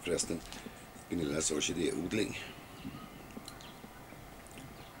är förresten Gunillas orkidéodling.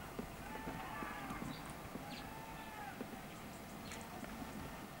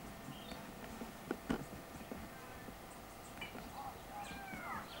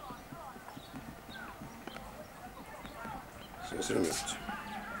 Så ser de ut.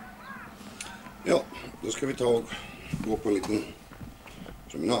 Ja, då ska vi ta och gå på en liten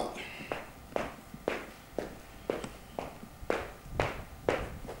promenad.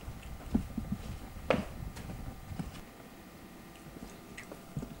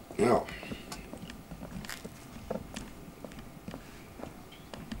 Ja.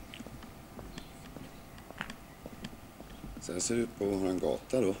 Så här ser det ut på vår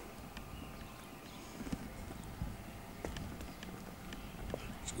gata då.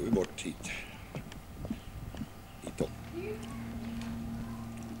 Så går vi bort hit. Hitåt.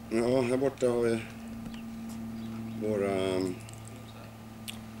 Ja, här borta har vi våra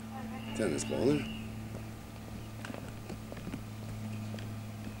tennisbanor.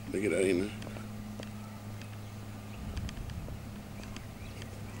 Ligger där inne.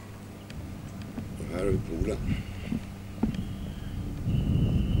 Och här har vi poolen.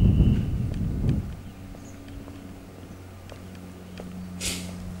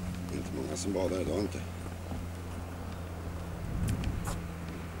 Inte många som badar idag inte.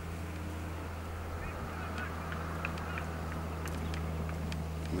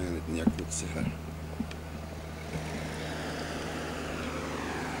 Med en liten jacuzzi här.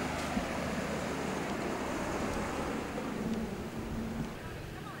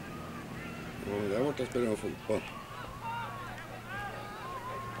 Och där borta spelar de fotboll.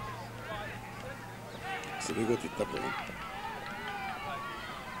 Så vi går och tittar på dem.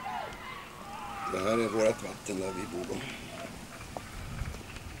 Det här är vårt vatten där vi bor då.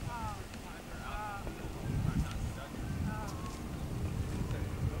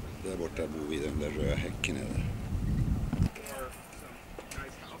 Där borta bor vi, den där röda häcken är där.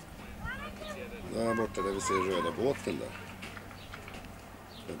 Där borta där vi ser röda båten där.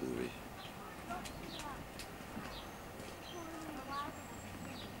 Där bor vi.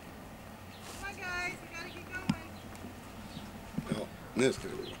 Ja, nu ska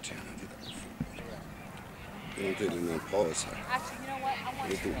vi gå bort igen och titta på fotboll. Det är tydligen en paus här.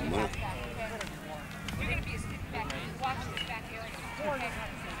 Det är domare.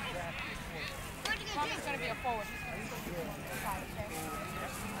 Mommy's going to be a forward. She's going to be a side, okay?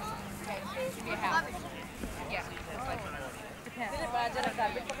 Okay, she'll be a half. Yeah. Depends.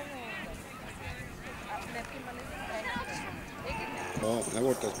 Ja, här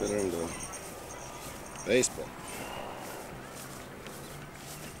borta spelar de då baseball.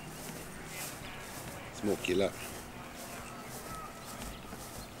 Små killar.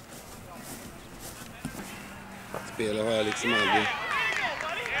 Spela har jag liksom aldrig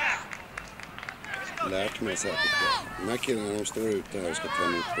lärt mig särskilt bra. De här killarna de står ute här och ska ta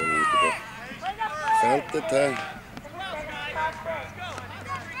emot bollen ute på fältet här.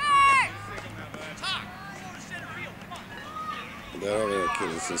 Och där har vi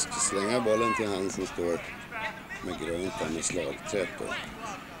killen som ska slänga bollen till han som står med grönt där med slagträtt då.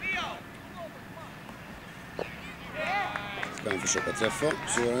 Ska han försöka träffa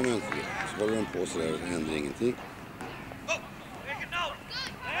så gör han inte det. Så håller de på så där och det händer ingenting.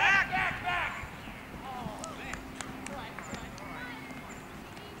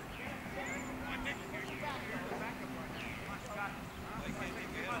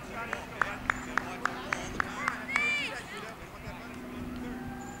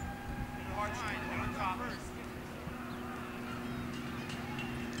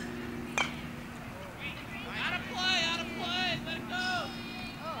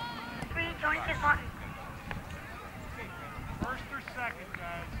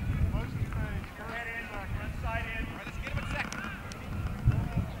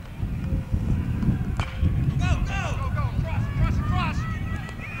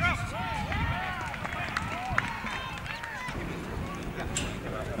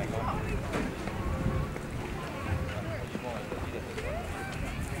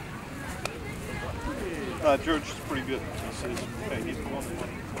 George is pretty good. He says, hey, he's the one.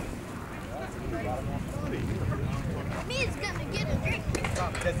 He's gonna get a drink. He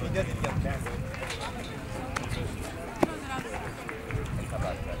doesn't get a chance.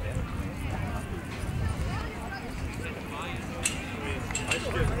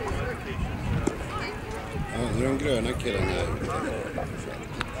 Ja, nu är de gröna killarna här ute.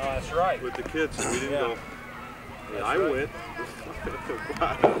 That's right. With the kids, we didn't go. Yeah, I went.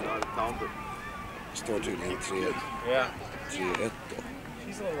 Står tydligen 3-1 då.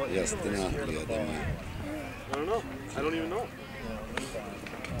 Gästerna leder med. I don't know. I don't even know.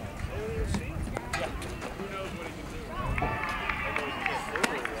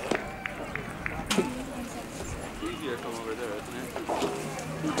 Easier come over there, isn't it?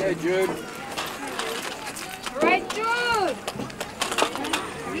 Hey, Jude. Right, Jude!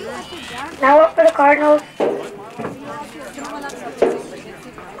 Now up for the Cardinals.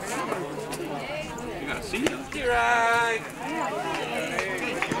 You gotta see him. Right.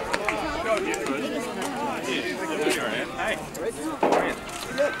 Go, dude. Hey.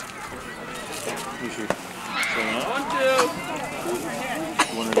 You sure? One, two.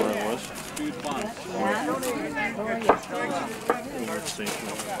 Wondering where it was. Dude, fun.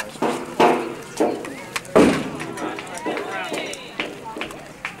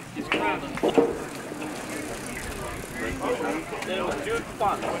 He's grabbing. Dude,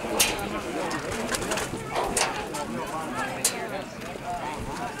 fun.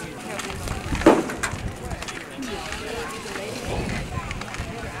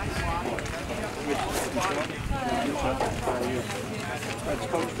 That's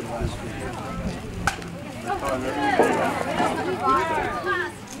coached him. Now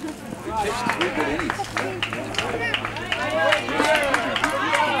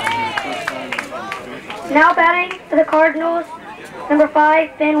batting for the Cardinals, number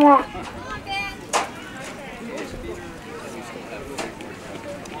 5, Ben Wong.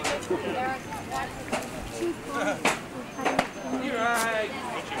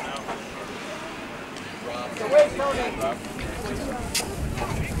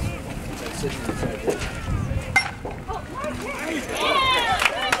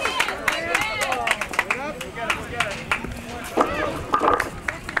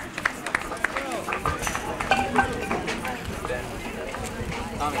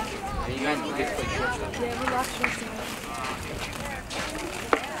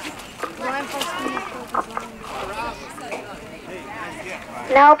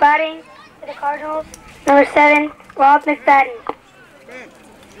 Now batting for the Cardinals, number 7, Rob McFadden.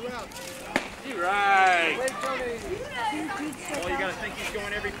 Right. Oh, you gotta think he's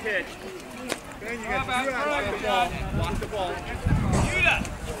going every pitch. Ben, you got to block the ball. Block the ball. Shoot up.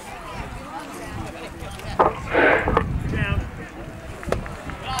 Down.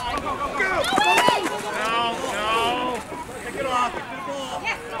 Go. No. Pick it off.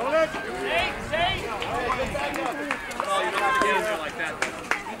 Hold it. Stay. Oh, you don't have to get in there like that.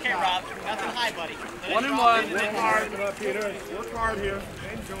 Okay, Rob. Nothing high, buddy. 1 and 1. Work hard. Peter. Work hard here.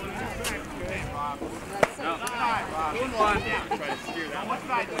 No. 2 and 1. Try to steer that one.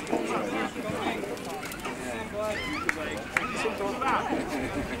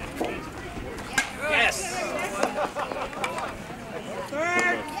 Yes.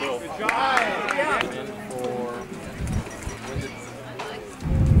 Good job.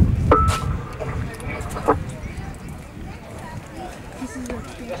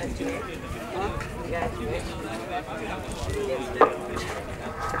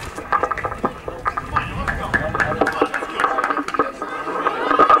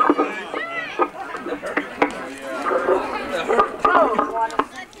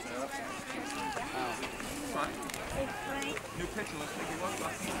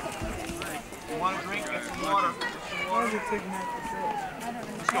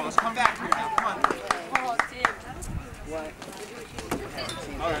 Let's go. Let's come back here now. Come on. What?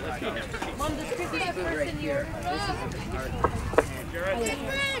 All right, let's go. Mom, does Chrissy have first in your... I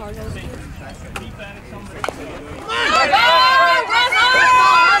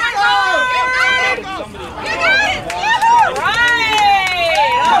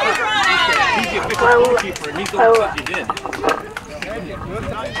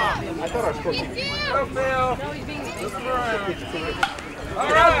thought I was supposed to be. Go, Phil. No, he's being Go!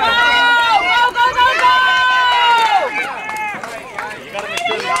 You gotta make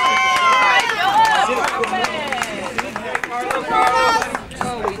sure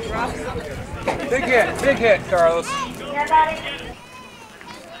Big hit, Carlos. Come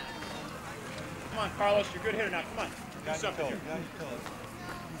on, Carlos, you're a good hitter now. Come on. Do something here.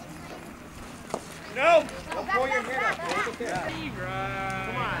 No! Don't pull your head up. Okay.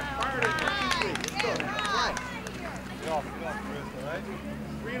 Come on. Fire it. 1, 2, 3. Let's go. Get off, Chris, all right?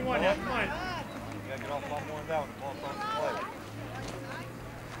 3 and 1 now. Come on. You gotta get off a lot more than that when the ball's off the plate.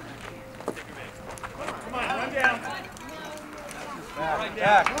 Come on, run down.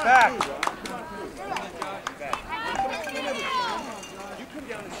 Back. You come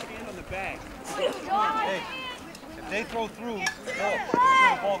down and stand on the bag. Hey, if they throw through, the ball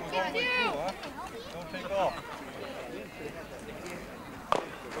goes all the way through, huh? Don't take off.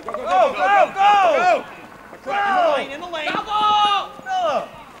 Go! In the lane. Noah,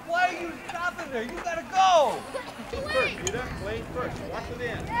 why are you stopping there? You gotta go. First, Rita, play first. Watch it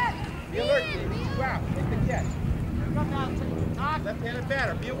in. Be alert, baby. Wow, take the catch. Left-handed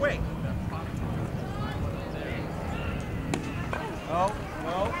batter. Be awake. No.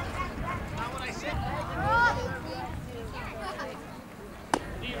 Not what I said. Sean.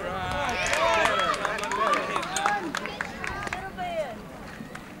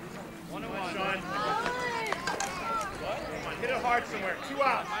 Come on, hit it hard somewhere. 2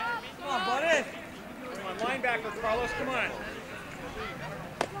 outs. Come on, buddy. Come on, linebacker, Carlos. Come on.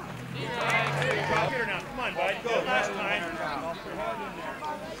 Drop here now. Come on, bud. Go last time.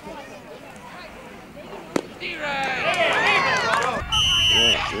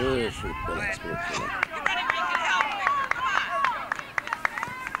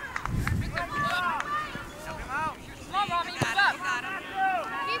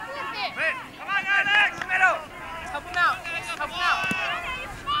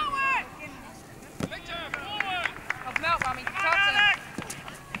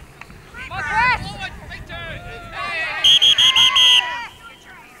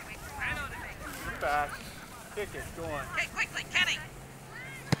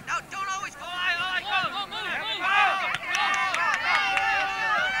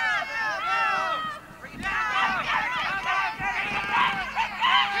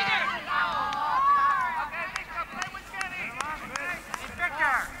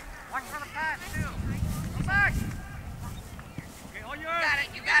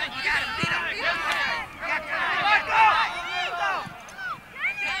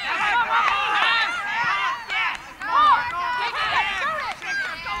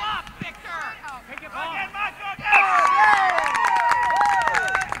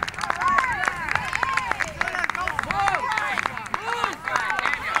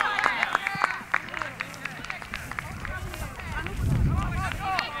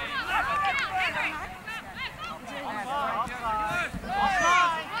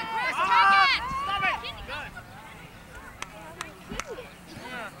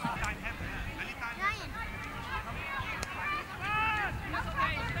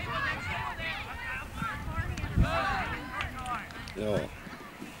 Ja,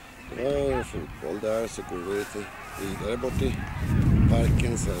 det var fotboll där, så går vi lite vidare bort i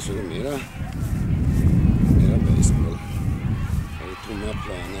parken så här, så är det mera baseball. Här är tomma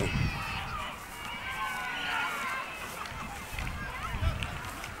planer.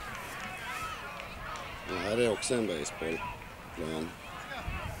 Och här är också en baseballplan.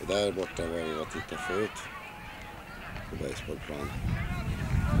 Och där borta var vi och tittade förut på baseballplan.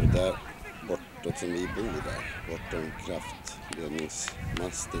 Och där bortåt som vi bor där, bortom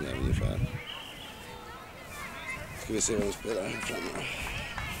kraftledningsmasten där ungefär. Ska vi se vad de spelar här framme.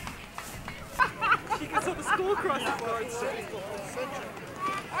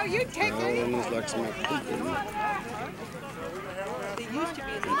 Oh, you take Ja, det är någon slags maskin. En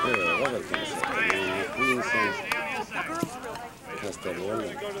öva väl kanske. En maskin som kastar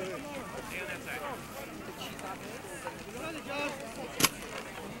bollen.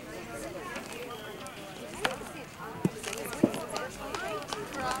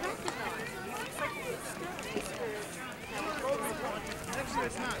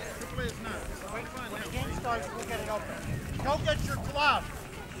 When the game starts, we'll get it open. Go get your glove.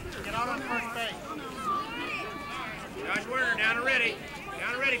 Get out on first base. Josh Werner, down and ready.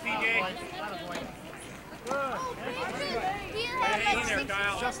 Down and ready, PJ. Hang in there,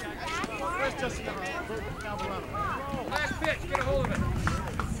 Kyle. Where's Justin? Last pitch, get a hold of it.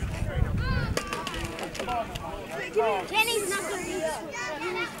 Kenny's not going to be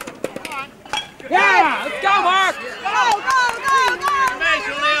Yeah, let's go, Mark. Go, go, go, go! Base,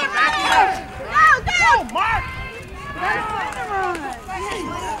 Leon, back it up. Go, go! Mark.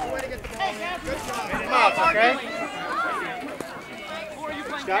 Come out, okay?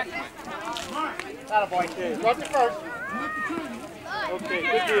 Scott? Not a boy, kid. Go up to first. Okay,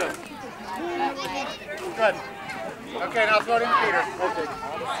 good deal. Good. Okay, now throw it in Peter. Okay.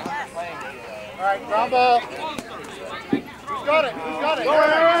 All right, ground ball. Who's got it? Who's got it? Go,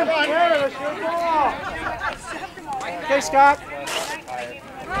 Aaron. Okay, Scott.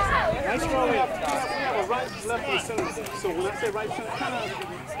 Nice throw in. Right, left, and center. So when I say right center, kind of,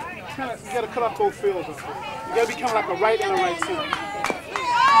 you got to cut off both fields. You got to be kind of like a right and a right center.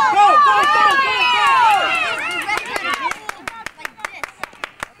 Go, go, go, go, go!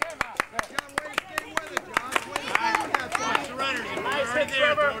 Nice hit,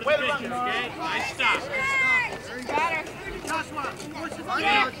 Trevor. Way to run. Okay, nice stop.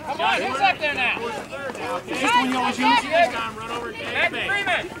 Come on, who's up there now? Is this one you always use? Run over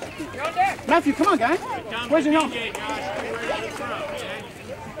Freeman. Matthew, come on, guy. Where's your helmet?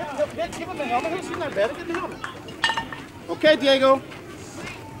 Give him the helmet. Who's seen that better? Get the helmet. Okay, Diego.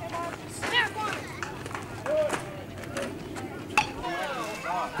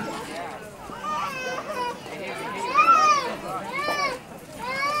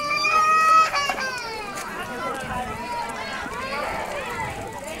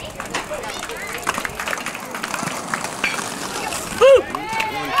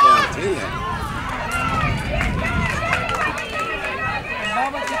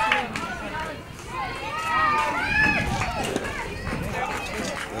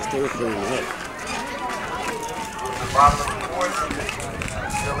 You're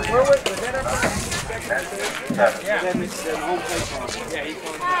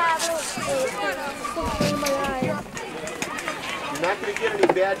not going to get any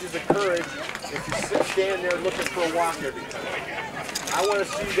badges of courage if you stand there looking for a walk every time. I want to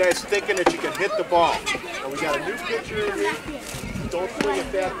see you guys thinking that you can hit the ball. Now we got a new pitcher in here. Don't swing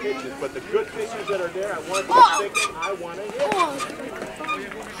at bad pitches, but the good pitchers that are there, I want you thinking, I want to hit.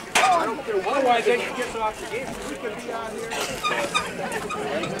 I don't care what otherwise then you get off the game. We could be out here.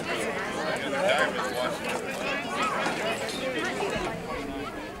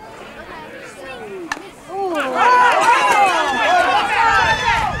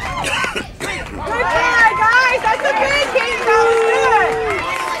 Good try, guys! That's a big game!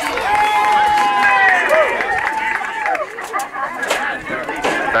 That was good!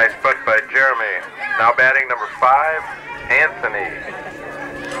 Nice push by Jeremy. Now batting number 5, Anthony.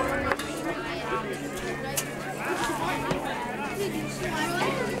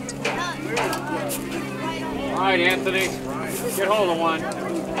 All right, Anthony. Get hold of one.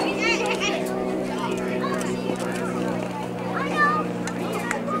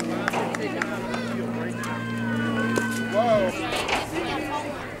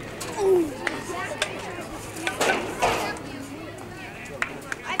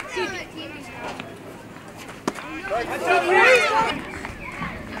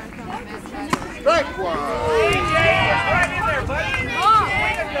 Strike one.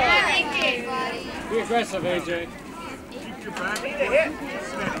 Be aggressive, AJ. Keep your back foot steady.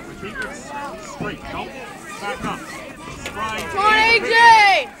 Keep it straight. Don't back up. Stride.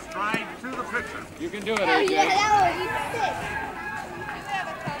 You can do it, Oh, AJ. yeah, that would be sick.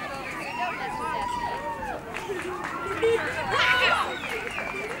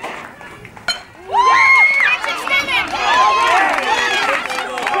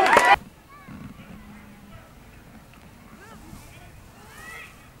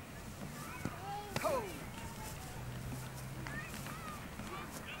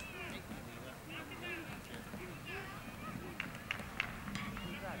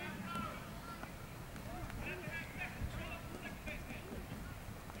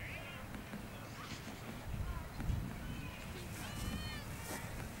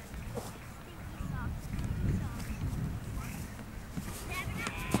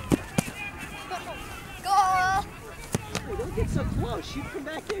 Don't get so close. You come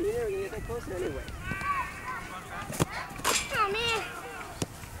back here. You're never going to get that close anyway. Oh, man.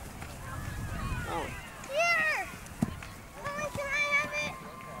 Oh. Here. Mommy, can I have it?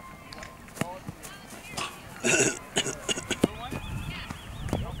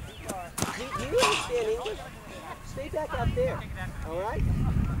 Do you understand English? Stay back out there. All right?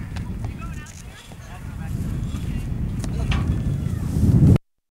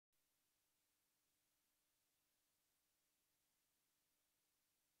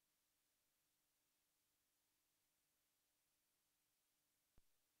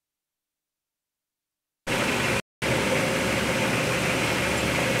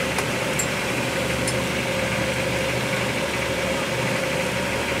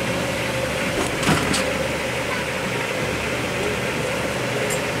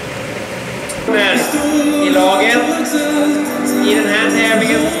 I laget. I den här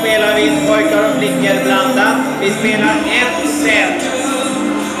tävlingen spelar vi pojkar och flickor blandat. Vi spelar ett set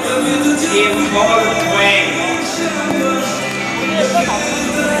i 12 poäng.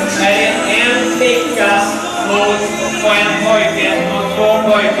 Är det en flicka och en pojke och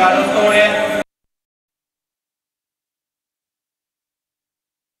 2 pojkar, då står det